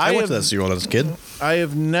I went to that SeaWorld as a kid. I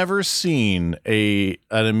have never seen an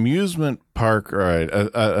amusement park or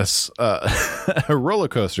a roller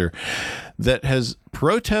coaster that has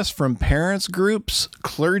protests from parents groups,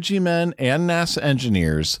 clergymen, and NASA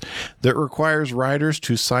engineers that requires riders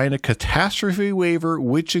to sign a catastrophe waiver,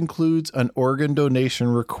 which includes an organ donation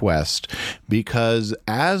request, because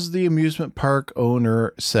as the amusement park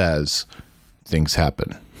owner says, things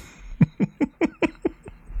happen.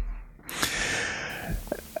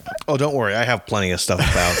 Oh, don't worry. I have plenty of stuff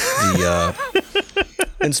about the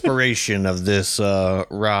inspiration of this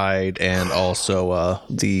ride, and also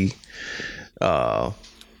the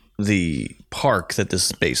park that this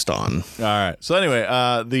is based on. All right. So anyway,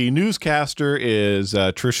 the newscaster is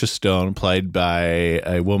Trisha Stone, played by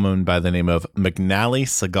a woman by the name of McNally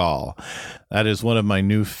Segal. That is one of my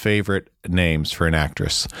new favorite names for an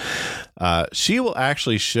actress. She will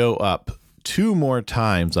actually show up 2 more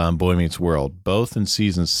times on Boy Meets World, both in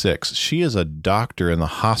season 6. She is a doctor in the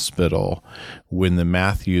hospital when the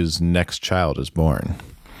Matthews' next child is born.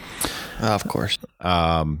 Of course.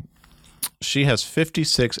 She has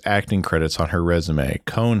 56 acting credits on her resume.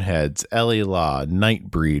 Coneheads, Ellie Law,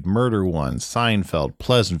 Nightbreed, Murder One, Seinfeld,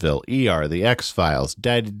 Pleasantville, ER, The X-Files,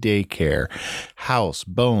 Daddy Daycare, House,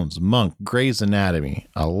 Bones, Monk, Grey's Anatomy,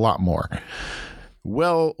 a lot more.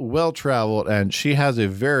 Well traveled, and she has a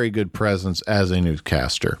very good presence as a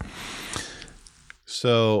newscaster.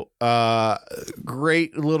 So,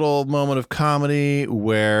 great little moment of comedy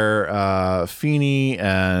where Feeney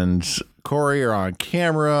and Corey are on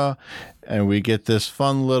camera, and we get this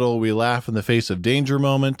fun little we laugh in the face of danger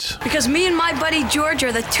moment. Because me and my buddy George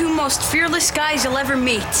are the 2 most fearless guys you'll ever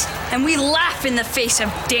meet, and we laugh in the face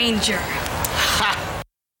of danger. Ha!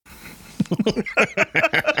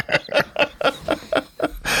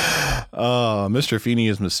 Mr. Feeney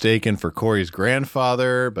is mistaken for Corey's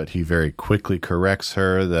grandfather, but he very quickly corrects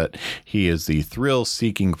her that he is the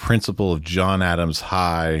thrill-seeking principal of John Adams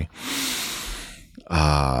High.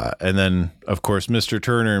 And then, of course, Mr.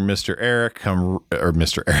 Turner and Mr. Eric come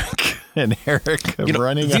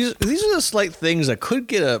running. These are the slight things that could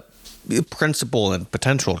get a principal in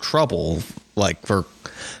potential trouble, like for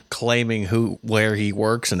claiming where he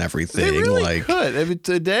works and everything. They really could. I mean,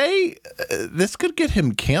 today, this could get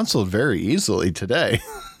him canceled very easily today.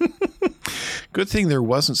 Good thing there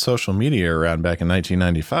wasn't social media around back in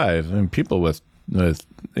 1995, and people with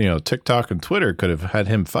TikTok and Twitter could have had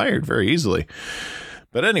him fired very easily.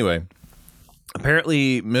 But anyway,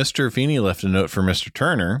 apparently Mr. Feeney left a note for Mr.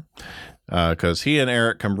 Turner because he and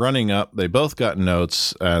Eric come running up. They both got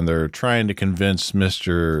notes, and they're trying to convince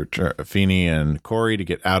Mr. Feeney and Corey to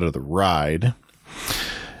get out of the ride.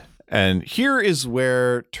 And here is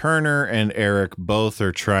where Turner and Eric both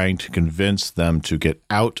are trying to convince them to get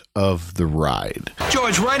out of the ride.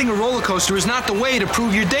 George, riding a roller coaster is not the way to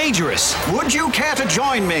prove you're dangerous. Would you care to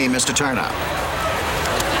join me, Mr. Turner?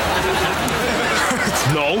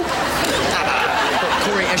 No.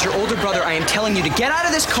 Corey, as your older brother, I am telling you to get out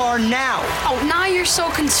of this car now. Oh, now you're so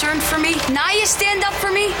concerned for me? Now you stand up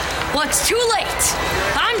for me? Well, it's too late.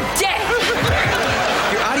 I'm dead.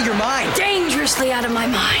 You're out of your mind. Dangerously out of my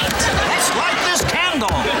mind. Let's light this candle.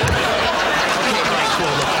 Okay, right, cool.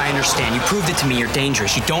 Look, I understand. You proved it to me. You're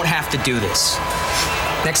dangerous. You don't have to do this.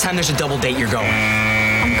 Next time there's a double date, you're going.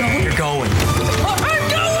 I'm going? You're going. I'm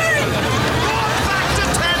going! Back to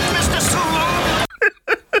 10, Mr. Sulu!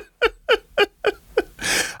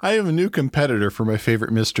 I have a new competitor for my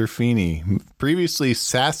favorite Mr. Feeney. Previously,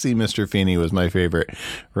 sassy Mr. Feeney was my favorite.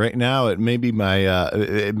 Right now, it may be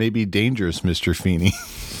it may be dangerous Mr. Feeney.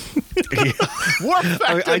 Warp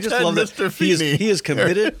factor I just 10, love that Mr. Feeney. He is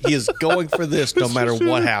committed. He is going for this no matter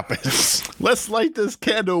what happens. Let's light this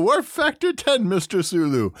candle. Warp factor 10, Mr.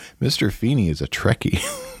 Sulu. Mr. Feeney is a Trekkie.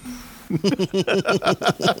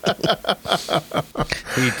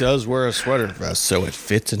 He does wear a sweater vest, so it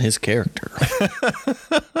fits in his character.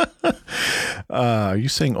 Are you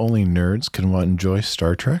saying only nerds can enjoy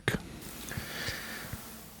Star Trek?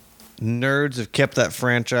 Nerds have kept that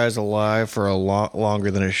franchise alive for a lot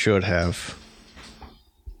longer than it should have.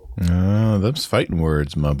 Those fighting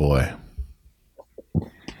words, my boy.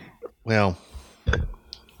 Well,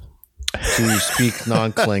 to speak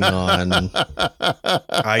non-Klingon,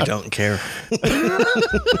 I don't care.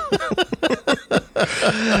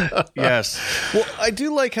 Yes. Well, I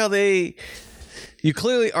do like how you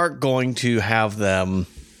clearly aren't going to have them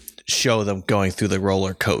show them going through the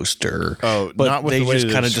roller coaster. Oh, but not with they the way just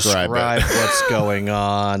to kind of describe describe what's going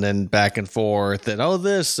on and back and forth and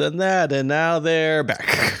this and that and now they're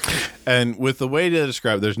back. And with the way to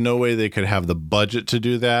describe, there's no way they could have the budget to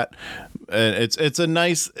do that. And it's a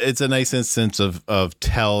nice instance of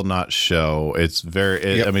tell not show. It's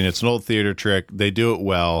very. I mean, it's an old theater trick. They do it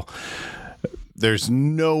well. There's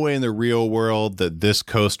no way in the real world that this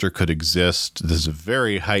coaster could exist. This is a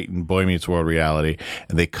very heightened Boy Meets World reality.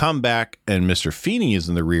 And they come back, and Mr. Feeney is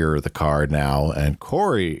in the rear of the car now, and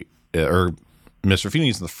Corey, or Mr.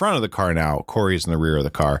 Feeney's in the front of the car now. Corey's in the rear of the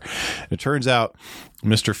car. It turns out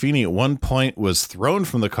Mr. Feeney at one point was thrown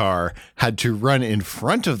from the car, had to run in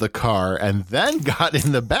front of the car, and then got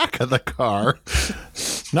in the back of the car.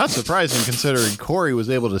 Not surprising considering Corey was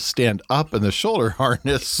able to stand up and the shoulder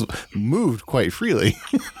harness moved quite freely.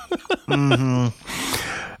 Mm-hmm.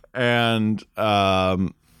 And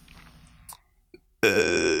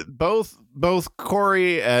both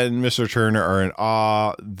Corey and Mr. Turner are in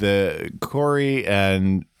awe. Corey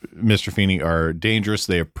and Mr. Feeney are dangerous.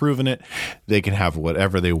 They have proven it. They can have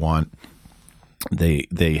whatever they want.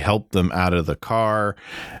 They help them out of the car,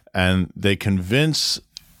 and they convince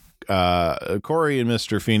Corey and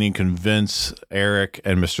Mr. Feeney convince Eric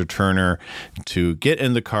and Mr. Turner to get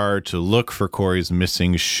in the car to look for Corey's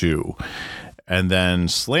missing shoe, and then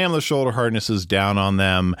slam the shoulder harnesses down on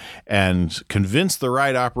them and convince the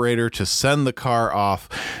ride operator to send the car off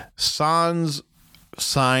sans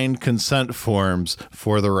signed consent forms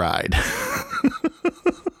for the ride.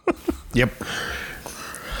 Yep.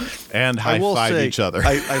 And high-five each other.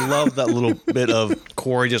 I love that little bit of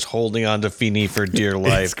Corey just holding on to Feeney for dear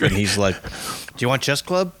life. And he's like, do you want chess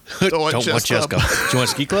club? Don't want chess club. Do you want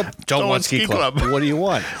ski club? Don't want ski club. What do you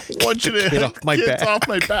want? I want you to get off my back. Off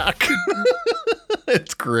my back.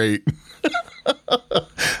 It's great.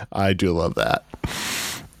 I do love that.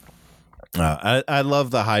 I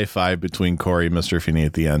love the high five between Corey and Mr. Feeney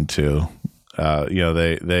at the end too.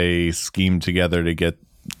 They scheme together to get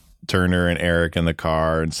Turner and Eric in the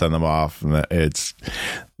car and send them off, and it's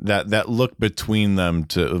that look between them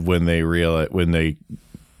to when they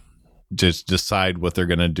just decide what they're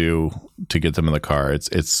going to do to get them in the car.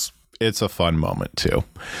 It's a fun moment too.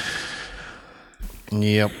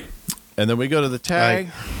 Yep. And then we go to the tag.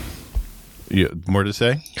 More to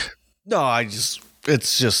say? No, it's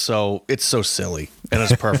so silly, and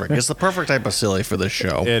it's perfect. It's the perfect type of silly for this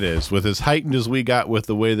show. It is. With as heightened as we got with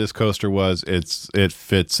the way this coaster was, it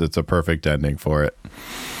fits. It's a perfect ending for it.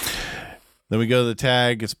 Then we go to the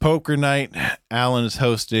tag. It's poker night. Alan is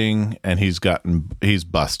hosting, and he's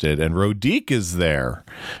busted. And Rodique is there.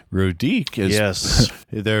 Rodique is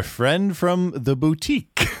their friend from the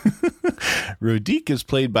boutique. Rodique is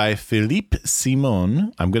played by Philippe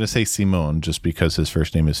Simon. I'm going to say Simon just because his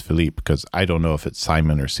first name is Philippe, because I don't know if it's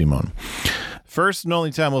Simon or Simon. First and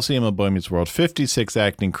only time we'll see him on Boy Meets World. 56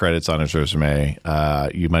 acting credits on his resume.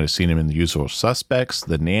 You might have seen him in The Usual Suspects,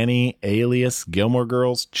 The Nanny, Alias, Gilmore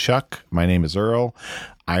Girls, Chuck, My Name is Earl,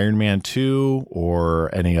 Iron Man 2,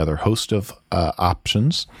 or any other host of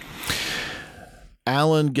options.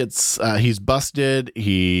 Alan gets, he's busted.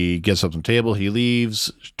 He gets up on the table. He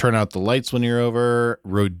leaves. Turn out the lights when you're over.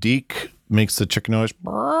 Rodique makes the chicken noise.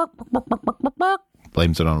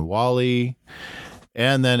 Blames it on Wally.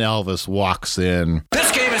 And then Elvis walks in.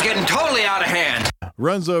 This game is getting totally out of hand.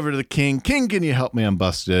 Runs over to the king. King, can you help me? I'm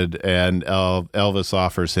busted. And Elvis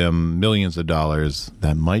offers him millions of dollars.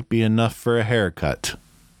 That might be enough for a haircut.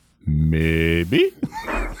 Maybe.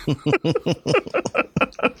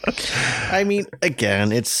 I mean,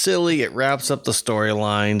 again, it's silly. It wraps up the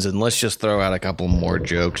storylines, and let's just throw out a couple more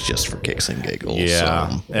jokes just for kicks and giggles.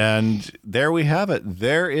 Yeah. And there we have it.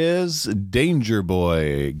 There is Danger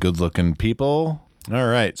Boy. Good looking people. All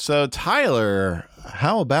right. So, Tyler,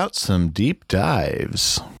 how about some deep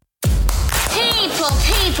dives?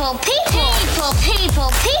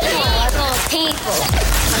 People.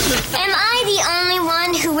 Am I the only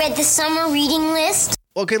one who read the summer reading list?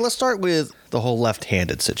 Okay, let's start with the whole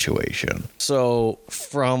left-handed situation. So,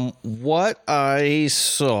 from what I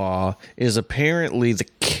saw, is apparently the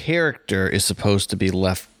character is supposed to be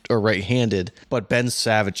left or right-handed, but Ben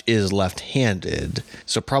Savage is left-handed.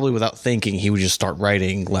 So probably without thinking, he would just start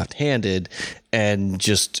writing left-handed, and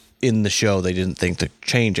just in the show, they didn't think to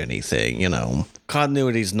change anything, you know.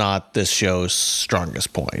 Continuity is not this show's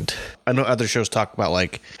strongest point. I know other shows talk about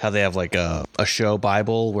like how they have like a show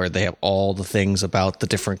Bible where they have all the things about the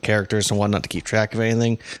different characters and whatnot to keep track of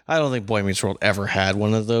anything. I don't think Boy Meets World ever had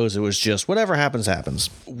one of those. It was just whatever happens, happens.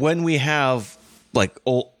 When we have like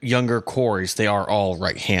younger Corys, they are all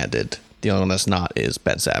right-handed. The only one that's not is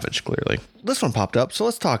Ben Savage, clearly. This one popped up, so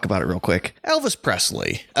let's talk about it real quick. Elvis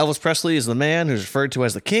Presley. Elvis Presley is the man who's referred to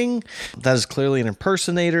as the king. That is clearly an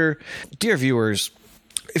impersonator. Dear viewers,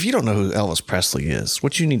 if you don't know who Elvis Presley is,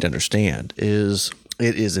 what you need to understand is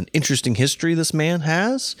it is an interesting history this man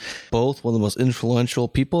has. Both one of the most influential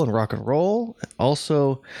people in rock and roll,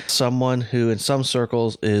 also someone who in some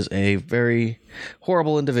circles is a very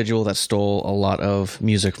horrible individual that stole a lot of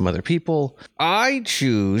music from other people. I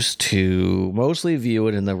choose to mostly view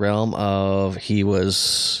it in the realm of he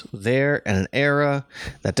was there in an era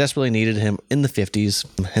that desperately needed him in the 50s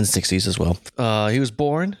and 60s as well. He was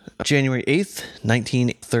born January 8th,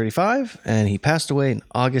 1935, and he passed away on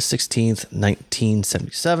August 16th,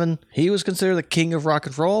 1977. He was considered the king of rock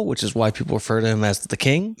and roll, which is why people refer to him as the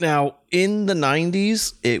king. Now, in the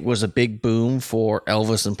 90s, it was a big boom for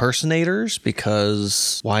Elvis impersonators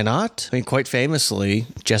because why not? I mean, quite famously,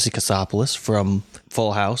 Jesse Kasopoulos from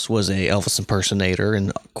Full House was a Elvis impersonator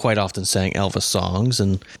and quite often sang Elvis songs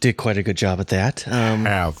and did quite a good job at that.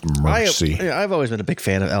 Have mercy. I've always been a big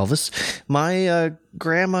fan of Elvis. My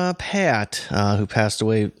grandma Pat, who passed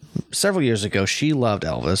away several years ago, she loved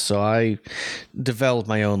Elvis, so I developed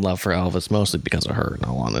my own love for Elvis mostly because of her, in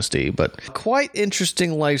all honesty. But quite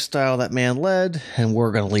interesting lifestyle that man led, and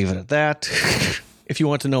we're going to leave it at that. If you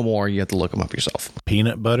want to know more, you have to look them up yourself.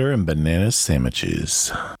 Peanut butter and banana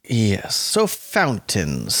sandwiches. Yes. So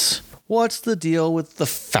fountains. What's the deal with the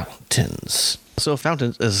fountains? So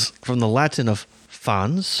fountains is from the Latin of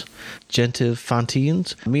fons, gentive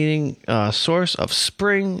fontaines, meaning a source of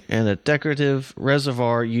spring, and a decorative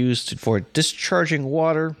reservoir used for discharging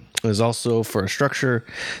water. It is also for a structure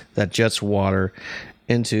that jets water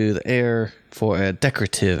into the air for a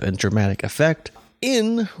decorative and dramatic effect.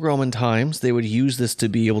 In Roman times, they would use this to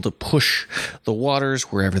be able to push the waters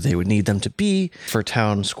wherever they would need them to be for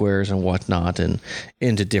town squares and whatnot and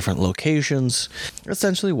into different locations.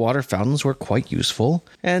 Essentially, water fountains were quite useful.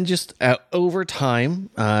 And just over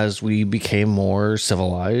time, as we became more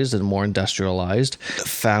civilized and more industrialized,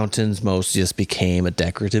 fountains mostly just became a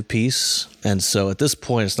decorative piece. And so at this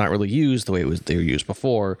point, it's not really used the way they were used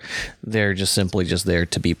before. They're just simply just there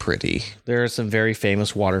to be pretty. There are some very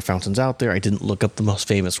famous water fountains out there. I didn't look up the most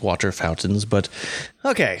famous water fountains, but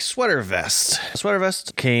okay, sweater vest. Sweater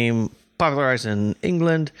vest came popularized in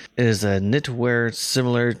England. It is a knitwear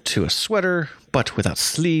similar to a sweater, but without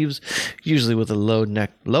sleeves, usually with a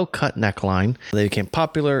low-cut neckline. They became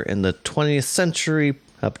popular in the 20th century,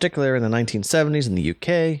 particularly in the 1970s in the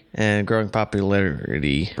UK, and growing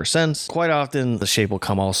popularity ever since. Quite often, the shape will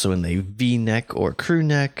come also in the V-neck or crew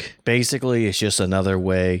neck. Basically, it's just another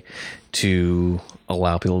way to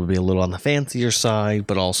allow people to be a little on the fancier side,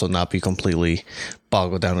 but also not be completely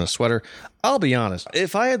boggled down in a sweater. I'll be honest.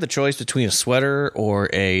 If I had the choice between a sweater or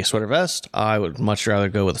a sweater vest, I would much rather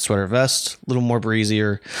go with a sweater vest. A little more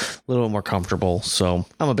breezier, a little more comfortable. So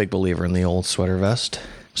I'm a big believer in the old sweater vest.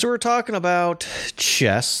 So we're talking about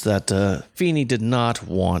chess that Feeney did not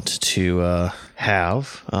want to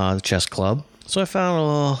have, the chess club. So I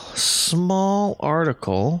found a small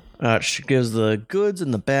article that gives the goods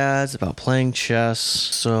and the bads about playing chess.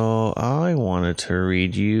 So I wanted to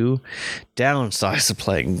read you downsides of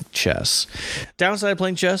playing chess. Downside of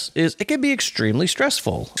playing chess is it can be extremely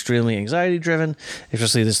stressful, extremely anxiety driven,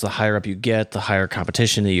 especially the higher up you get, the higher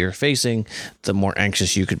competition that you're facing, the more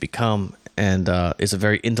anxious you could become. And it's a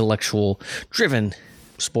very intellectual driven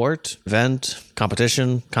sport, event,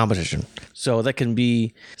 competition. So that can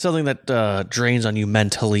be something that drains on you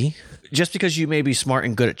mentally. Just because you may be smart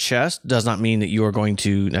and good at chess does not mean that you are going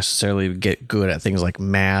to necessarily get good at things like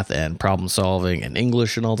math and problem solving and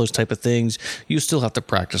English and all those type of things. You still have to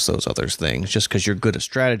practice those other things. Just because you're good at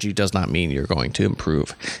strategy does not mean you're going to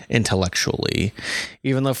improve intellectually.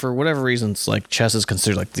 Even though for whatever reasons, like chess is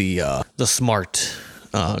considered like the smart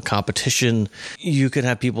competition. You can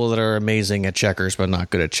have people that are amazing at checkers but not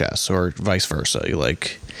good at chess, or vice versa.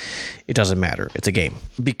 It doesn't matter. It's a game.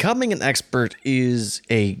 Becoming an expert is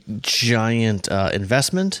a giant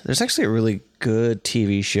investment. There's actually a really good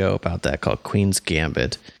TV show about that called Queen's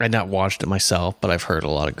Gambit. I've not watched it myself, but I've heard a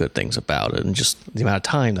lot of good things about it, and just the amount of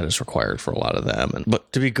time that is required for a lot of them.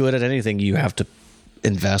 But to be good at anything, you have to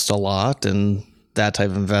invest a lot, and that type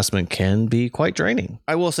of investment can be quite draining.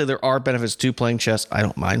 I will say there are benefits to playing chess. I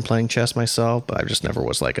don't mind playing chess myself, but I just never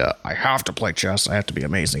was like I have to play chess. I have to be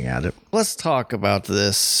amazing at it. Let's talk about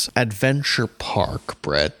this Adventure Park,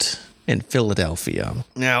 Brett, in Philadelphia.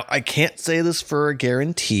 Now, I can't say this for a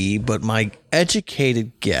guarantee, but my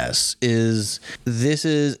educated guess is this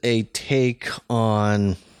is a take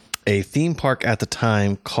on a theme park at the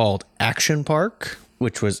time called Action Park,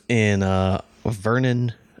 which was in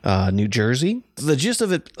Vernon, New Jersey. The gist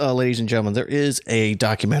of it, ladies and gentlemen, there is a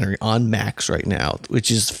documentary on Max right now, which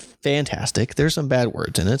is fantastic. There's some bad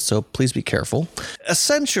words in it, so please be careful.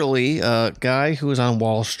 Essentially, a guy who was on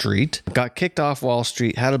Wall Street got kicked off Wall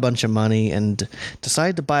Street, had a bunch of money, and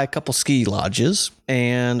decided to buy a couple ski lodges,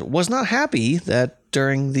 and was not happy that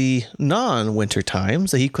during the non-winter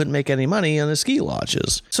times that he couldn't make any money on his ski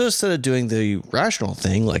lodges. So instead of doing the rational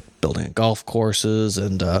thing like building golf courses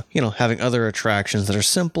and having other attractions that are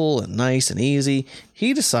simple and nice and easy,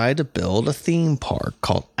 he decided to build a theme park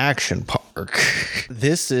called Action Park.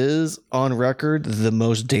 This is on record the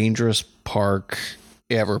most dangerous park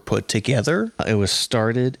ever put together. It was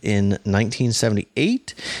started in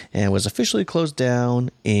 1978 and was officially closed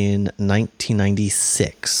down in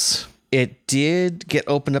 1996. It did get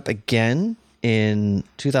opened up again in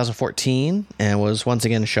 2014 and was once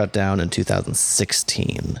again shut down in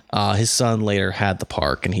 2016. His son later had the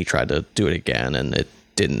park and he tried to do it again, and it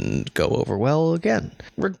didn't go over well again.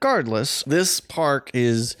 Regardless, this park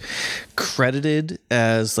is credited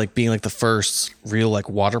as being the first real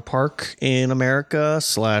water park in America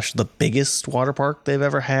 / the biggest water park they've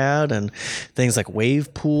ever had, and things like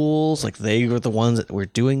wave pools, they were the ones that were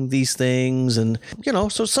doing these things, and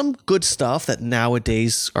so some good stuff that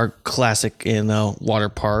nowadays are classic in water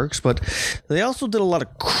parks. But they also did a lot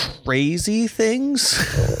of crazy things.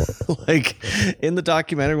 In the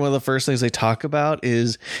documentary, one of the first things they talk about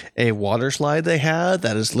is a water slide they had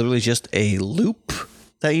that is literally just a loop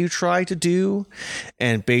that you try to do.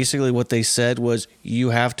 And basically what they said was you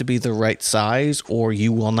have to be the right size or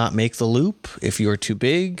you will not make the loop. If you're too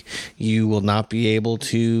big, you will not be able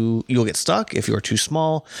to, you'll get stuck. If you're too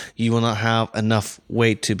small, you will not have enough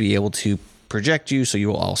weight to be able to project you, so you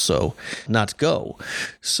will also not go.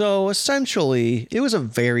 So essentially, it was a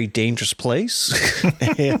very dangerous place.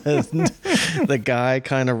 And the guy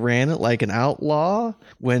kind of ran it like an outlaw.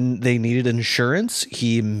 When they needed insurance,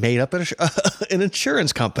 he made up an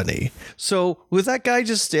insurance company. So with that guy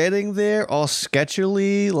just standing there all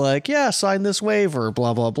sketchily, sign this waiver,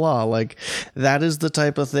 blah, blah, blah. That is the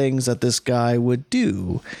type of things that this guy would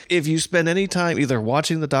do. If you spend any time either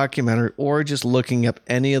watching the documentary or just looking up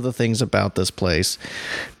any of the things about this place,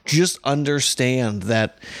 just understand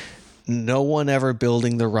that no one ever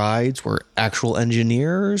building the rides were actual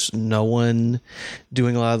engineers. No one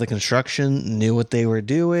doing a lot of the construction knew what they were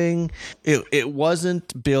doing. It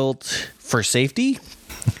wasn't built for safety.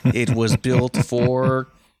 It was built for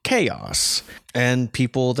chaos. And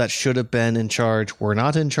people that should have been in charge were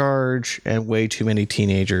not in charge, and way too many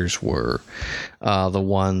teenagers were the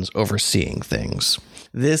ones overseeing things.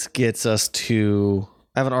 This gets us to...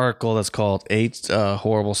 I have an article that's called 8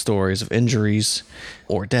 Horrible Stories of Injuries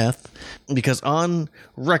or Death, because on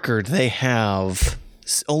record they have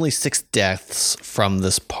only 6 deaths from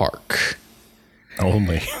this park.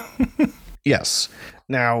 Only. Yes.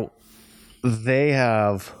 Now, they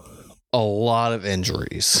have a lot of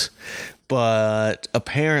injuries, but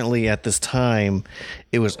apparently at this time,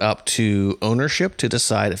 it was up to ownership to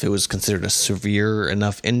decide if it was considered a severe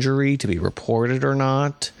enough injury to be reported or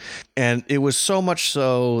not. And it was so much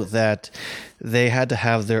so that they had to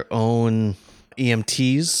have their own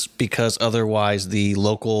EMTs, because otherwise the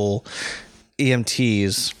local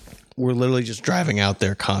EMTs were literally just driving out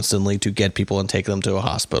there constantly to get people and take them to a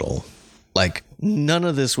hospital. Like, none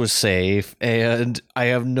of this was safe, and I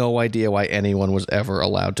have no idea why anyone was ever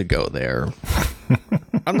allowed to go there.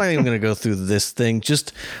 I'm not even going to go through this thing.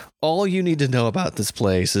 Just all you need to know about this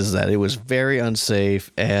place is that it was very unsafe,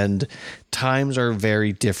 and times are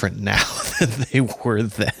very different now than they were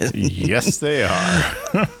then. Yes, they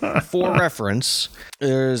are. For reference,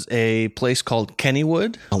 there's a place called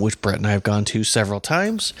Kennywood, which Brett and I have gone to several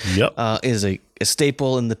times. Yep. Is a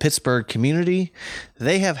staple in the Pittsburgh community.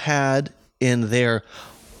 They have had in their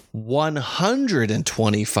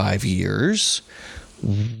 125 years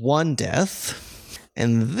 1 death.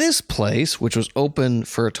 And this place, which was open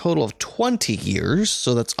for a total of 20 years,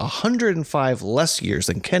 so that's 105 less years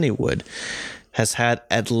than Kennywood, has had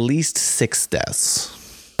at least 6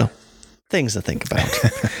 deaths. So, things to think about.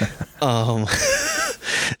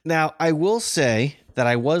 Now, I will say that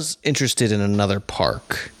I was interested in another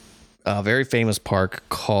park, a very famous park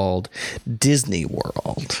called Disney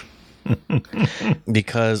World.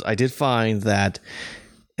 Because I did find that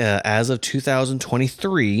as of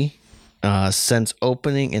 2023, since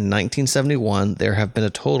opening in 1971, there have been a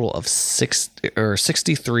total of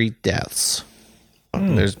 63 deaths.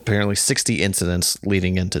 There's apparently 60 incidents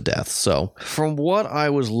leading into death. So from what I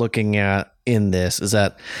was looking at in this is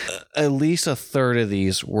that at least a third of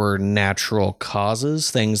these were natural causes,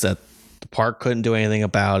 things that the park couldn't do anything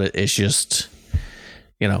about it. It's just,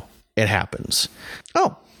 it happens.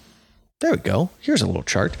 Oh, there we go. Here's a little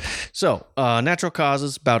chart. So, natural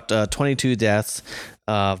causes, about 22 deaths.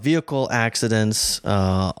 Vehicle accidents,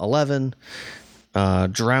 11.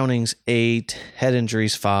 Drownings, 8. Head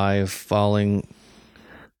injuries, 5.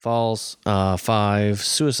 Falls, 5.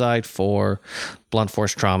 Suicide, 4. Blunt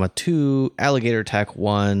force trauma, 2. Alligator attack,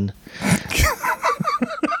 1.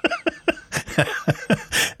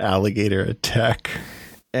 Alligator attack.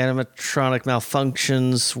 Animatronic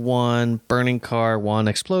malfunctions, 1. Burning car, 1.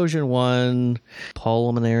 Explosion, 1.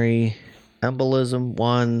 Pulmonary embolism,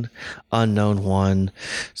 1. Unknown, 1.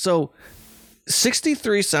 So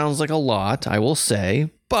 63 sounds like a lot, I will say,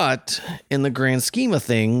 but in the grand scheme of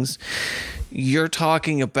things, you're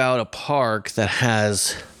talking about a park that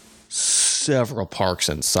has several parks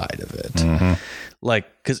inside of it. Mm-hmm. Like,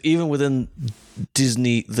 because even within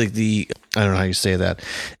Disney, the I don't know how you say that,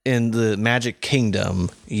 in the Magic Kingdom,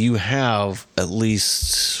 you have at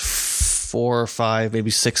least 4 or 5,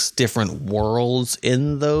 maybe 6 different worlds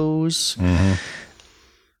in those. Mm-hmm.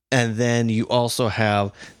 And then you also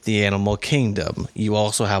have the Animal Kingdom. You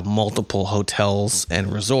also have multiple hotels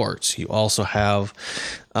and resorts. You also have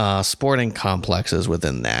sporting complexes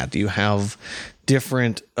within that. You have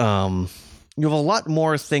different... you have a lot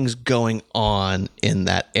more things going on in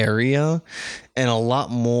that area, and a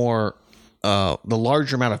lot more... the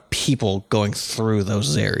larger amount of people going through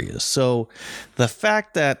those areas. So the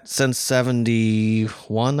fact that since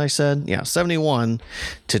 71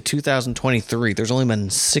 to 2023, there's only been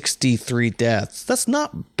 63 deaths. That's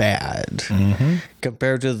not bad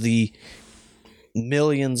compared to the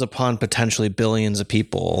millions upon potentially billions of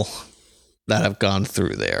people that have gone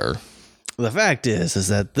through there. The fact is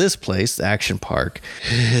that this place, the Action Park,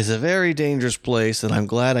 is a very dangerous place, and I'm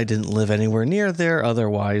glad I didn't live anywhere near there.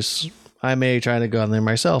 Otherwise, I may try to go in there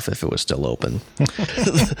myself if it was still open.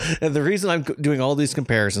 And the reason I'm doing all these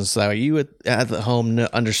comparisons, so you at the home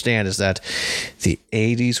understand, is that the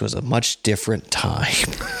 80s was a much different time.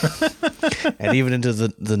 And even into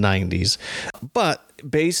the 90s. But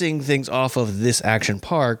basing things off of this Action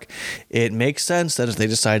Park, it makes sense that if they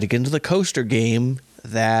decide to get into the coaster game,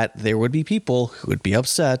 that there would be people who would be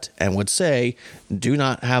upset and would say, do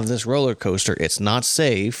not have this roller coaster. It's not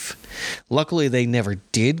safe. Luckily, they never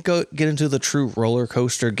did get into the true roller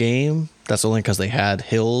coaster game. That's only because they had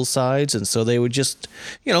hillsides, and so they would just,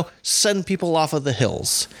 send people off of the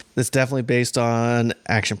hills. It's definitely based on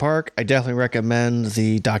Action Park. I definitely recommend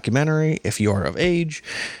the documentary if you are of age,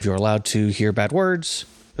 if you're allowed to hear bad words.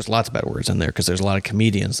 There's lots of bad words in there because there's a lot of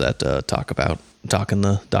comedians that talk in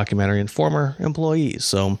the documentary and former employees.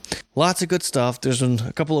 So lots of good stuff. There's been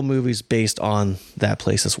a couple of movies based on that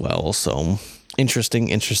place as well. So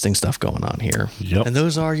interesting stuff going on here. Yep. And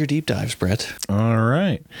those are your deep dives, Brett. All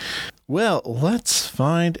right. Well, let's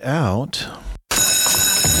find out.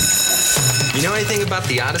 You know anything about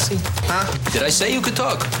the Odyssey? Huh? Did I say you could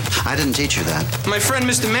talk? I didn't teach you that. My friend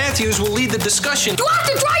Mr. Matthews will lead the discussion. Do I have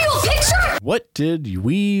to draw you a picture? What did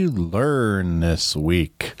we learn this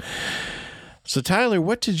week? So, Tyler,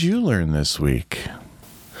 what did you learn this week?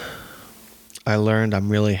 I learned I'm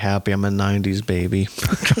really happy I'm a 90s baby.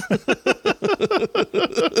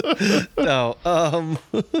 No,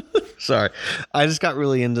 sorry. I just got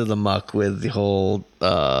really into the muck with the whole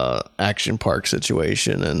action park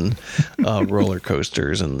situation and roller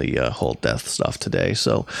coasters and the whole death stuff today.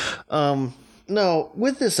 So, no,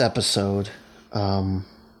 with this episode, the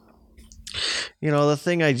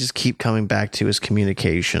thing I just keep coming back to is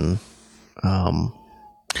communication.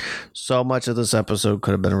 So much of this episode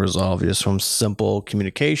could have been resolved just from simple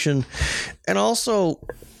communication. And also,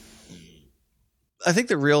 I think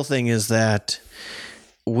the real thing is that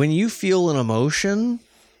when you feel an emotion,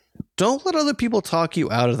 don't let other people talk you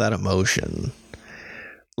out of that emotion.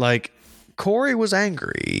 Like, Corey was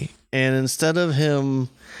angry, and instead of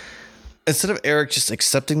Eric just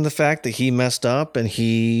accepting the fact that he messed up and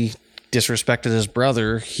he disrespected his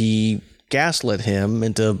brother, he gaslit him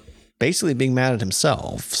into basically being mad at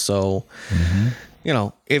himself. So,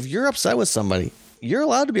 if you're upset with somebody, you're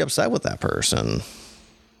allowed to be upset with that person.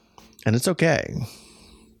 And it's okay.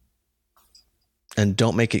 And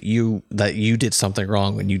don't make it that you did something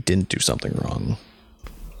wrong when you didn't do something wrong.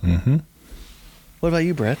 Mm-hmm. What about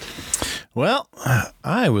you, Brett? Well,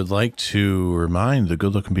 I would like to remind the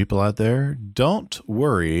good-looking people out there, don't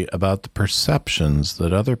worry about the perceptions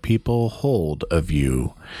that other people hold of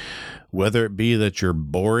you. Whether it be that you're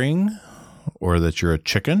boring or that you're a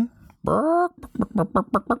chicken or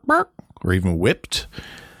even whipped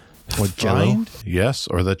or jello. Yes,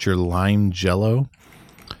 or that you're lime jello.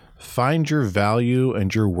 Find your value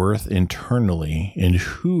and your worth internally in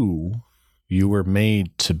who you were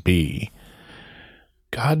made to be.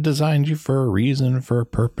 God designed you for a reason, for a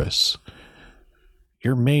purpose.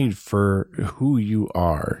 You're made for who you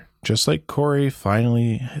are. Just like Corey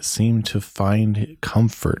finally seemed to find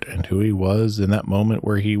comfort in who he was in that moment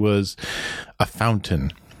where he was a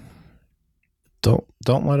fountain. Don't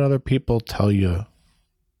let other people tell you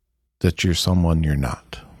that you're someone you're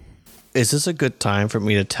not. Is this a good time for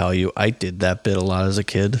me to tell you I did that bit a lot as a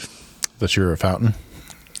kid? That you're a fountain?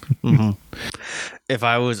 Mm-hmm. If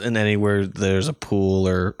I was in anywhere there's a pool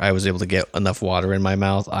or I was able to get enough water in my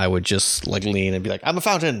mouth, I would just lean and be like, I'm a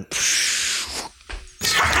fountain.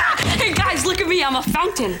 Hey guys, look at me, I'm a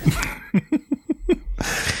fountain.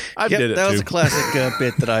 I did it that too. was a classic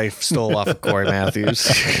bit that I stole off of Corey Matthews.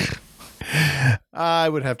 I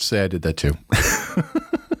would have to say I did that too.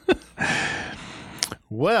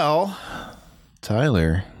 Well,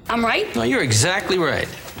 Tyler. I'm right? No, you're exactly right.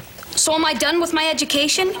 So am I done with my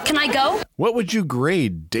education? Can I go? What would you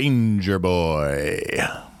grade Danger Boy?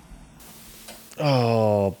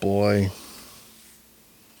 Oh, boy.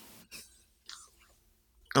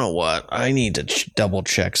 Oh, what? I need to double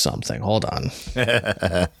check something. Hold on.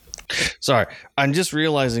 Sorry. I'm just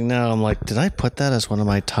realizing now, I'm like, did I put that as one of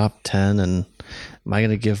my top 10? And am I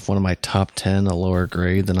going to give one of my top 10 a lower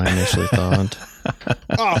grade than I initially thought?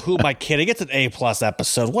 Oh, who am I kidding? It's an A+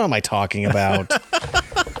 episode. What am I talking about?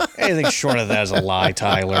 Anything short of that is a lie,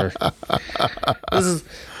 Tyler. This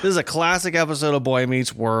is a classic episode of Boy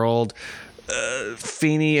Meets World.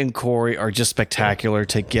 Feeney and Corey are just spectacular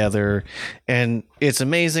together, and it's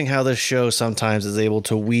amazing how this show sometimes is able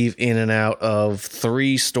to weave in and out of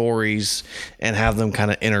 3 stories and have them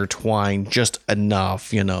kind of intertwine just enough,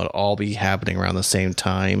 to all be happening around the same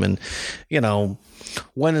time. And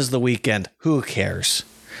when is the weekend? Who cares?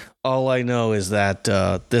 All I know is that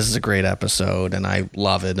this is a great episode, and I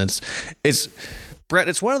love it. And it's Brett.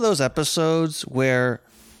 It's one of those episodes where,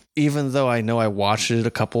 even though I know I watched it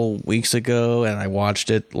a couple weeks ago, and I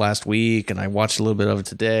watched it last week, and I watched a little bit of it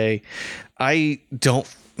today, I don't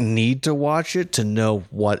need to watch it to know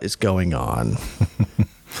what is going on.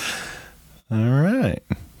 All right.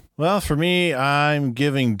 Well, for me, I'm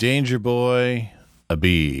giving Danger Boy a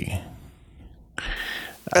B.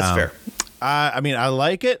 That's fair. I mean, I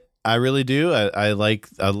like it. I really do. I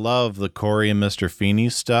love the Corey and Mr. Feeney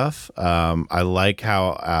stuff. I like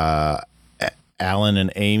how Alan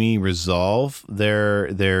and Amy resolve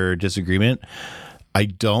their disagreement. I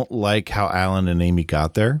don't like how Alan and Amy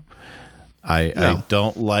got there. I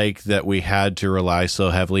don't like that we had to rely so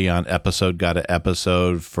heavily on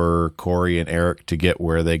episode for Corey and Eric to get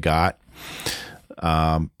where they got.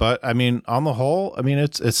 But I mean, on the whole, I mean,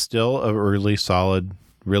 it's still a really solid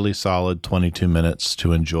really solid 22 minutes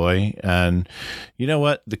to enjoy. And you know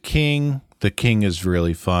what? The King is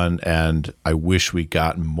really fun, and I wish we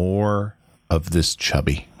got more of this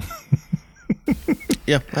chubby.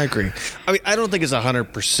 Yeah, I agree. I mean, I don't think it's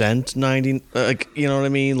 100% 90. You know what I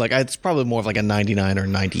mean? Like, it's probably more of like a 99 or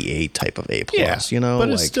 98 type of A+. You know, but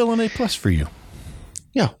it's still an A+ for you.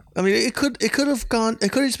 Yeah, I mean, it could have gone.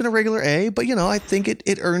 It could have just been a regular A, but you know, I think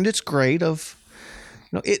it earned its grade of.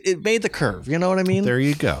 You know, it made the curve. You know what I mean? There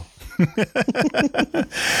you go.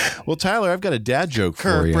 Well, Tyler, I've got a dad joke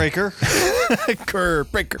for you. Breaker.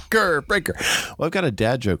 Curve breaker. Well, I've got a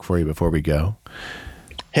dad joke for you before we go.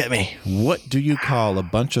 Hit me. What do you call a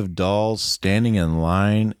bunch of dolls standing in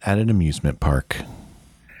line at an amusement park?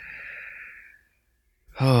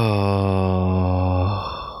 Oh,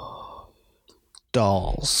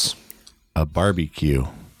 dolls. A barbecue.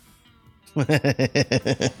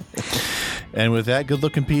 And with that,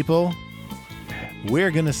 good-looking people,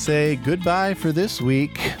 we're going to say goodbye for this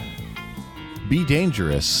week. Be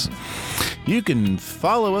dangerous. You can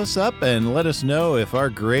follow us up and let us know if our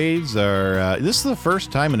grades are... this is the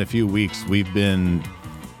first time in a few weeks we've been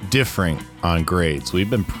differing on grades. We've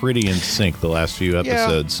been pretty in sync the last few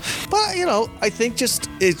episodes. Yeah, but, you know, I think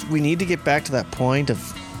we need to get back to that point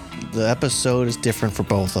of the episode is different for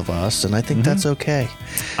both of us, and I think that's okay.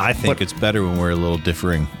 I think it's better when we're a little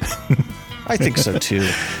differing. I think so, too.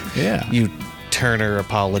 Yeah. You Turner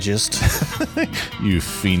apologist. You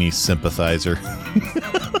Feeney sympathizer.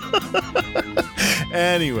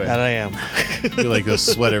 Anyway. That I am. You like those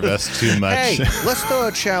sweater vests too much. Hey, let's throw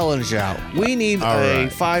a challenge out. We need a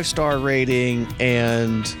 5-star rating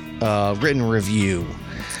and written review.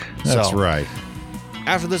 That's right.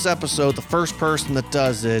 After this episode, the first person that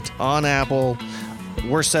does it on Apple,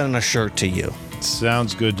 we're sending a shirt to you.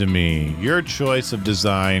 Sounds good to me. Your choice of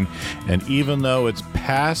design, and even though it's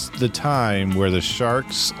past the time where the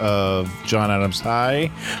Sharks of John Adams High,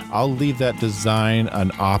 I'll leave that design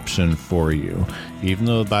an option for you. Even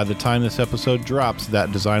though by the time this episode drops,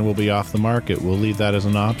 that design will be off the market, we'll leave that as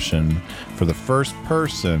an option for the first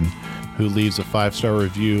person who leaves a 5-star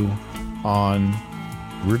review on...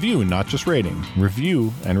 Review, not just rating.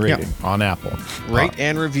 Review and rating on Apple. Rate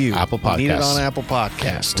and review. Apple Podcasts. Need it on Apple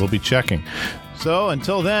Podcast. We'll be checking. So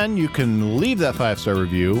until then, you can leave that 5-star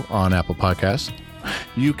review on Apple Podcasts.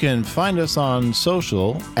 You can find us on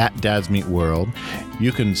social at Dads Meet World.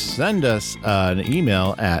 You can send us an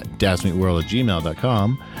email at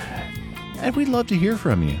dadsmeetworld@gmail.com. And we'd love to hear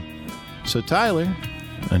from you. So Tyler,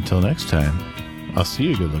 until next time, I'll see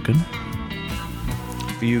you good looking.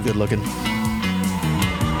 For you good looking.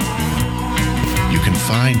 You can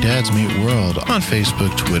find Dads Meet World on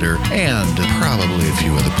Facebook, Twitter, and probably a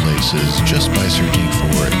few other places just by searching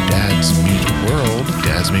for Dads Meet World.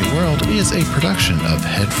 Dads Meet World is a production of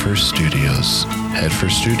Headfirst Studios.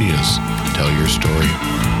 Headfirst Studios. Tell your story.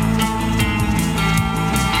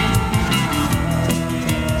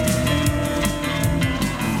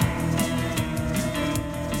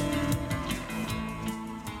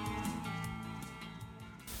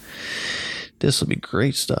 This will be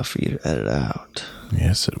great stuff for you to edit out.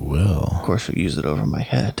 Yes, it will. Of course, we'll use it over my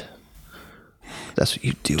head. That's what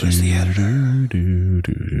you do as the editor.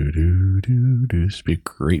 This would be a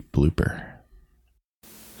great blooper.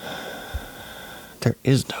 There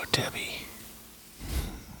is no Debbie.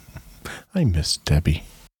 I miss Debbie.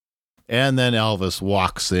 And then Elvis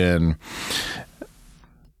walks in.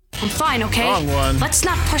 I'm fine, okay? Wrong one. Let's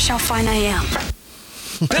not push how fine I am.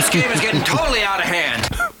 This game is getting totally out of hand.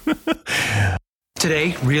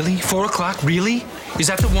 Today? Really? 4 o'clock? Really? Is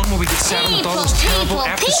that the one where we get saddled with all those terrible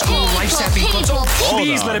after-school life-sapping clubs? Oh,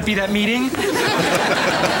 please let it be that meeting.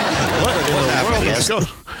 What in the world is going on?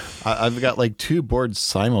 I've got like 2 boards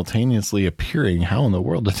simultaneously appearing. How in the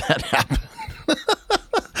world did that happen?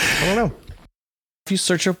 I don't know. If you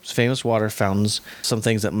search up famous water fountains, some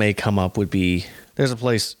things that may come up would be... There's a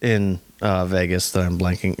place in Vegas that I'm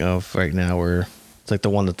blanking of right now where it's like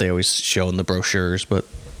the one that they always show in the brochures, but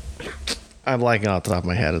I'm blanking off the top of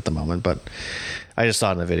my head at the moment, but I just saw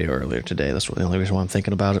it in a video earlier today. That's the only reason why I'm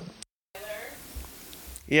thinking about it.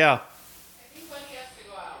 Yeah.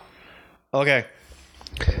 Okay.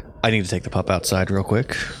 I need to take the pup outside real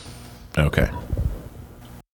quick. Okay.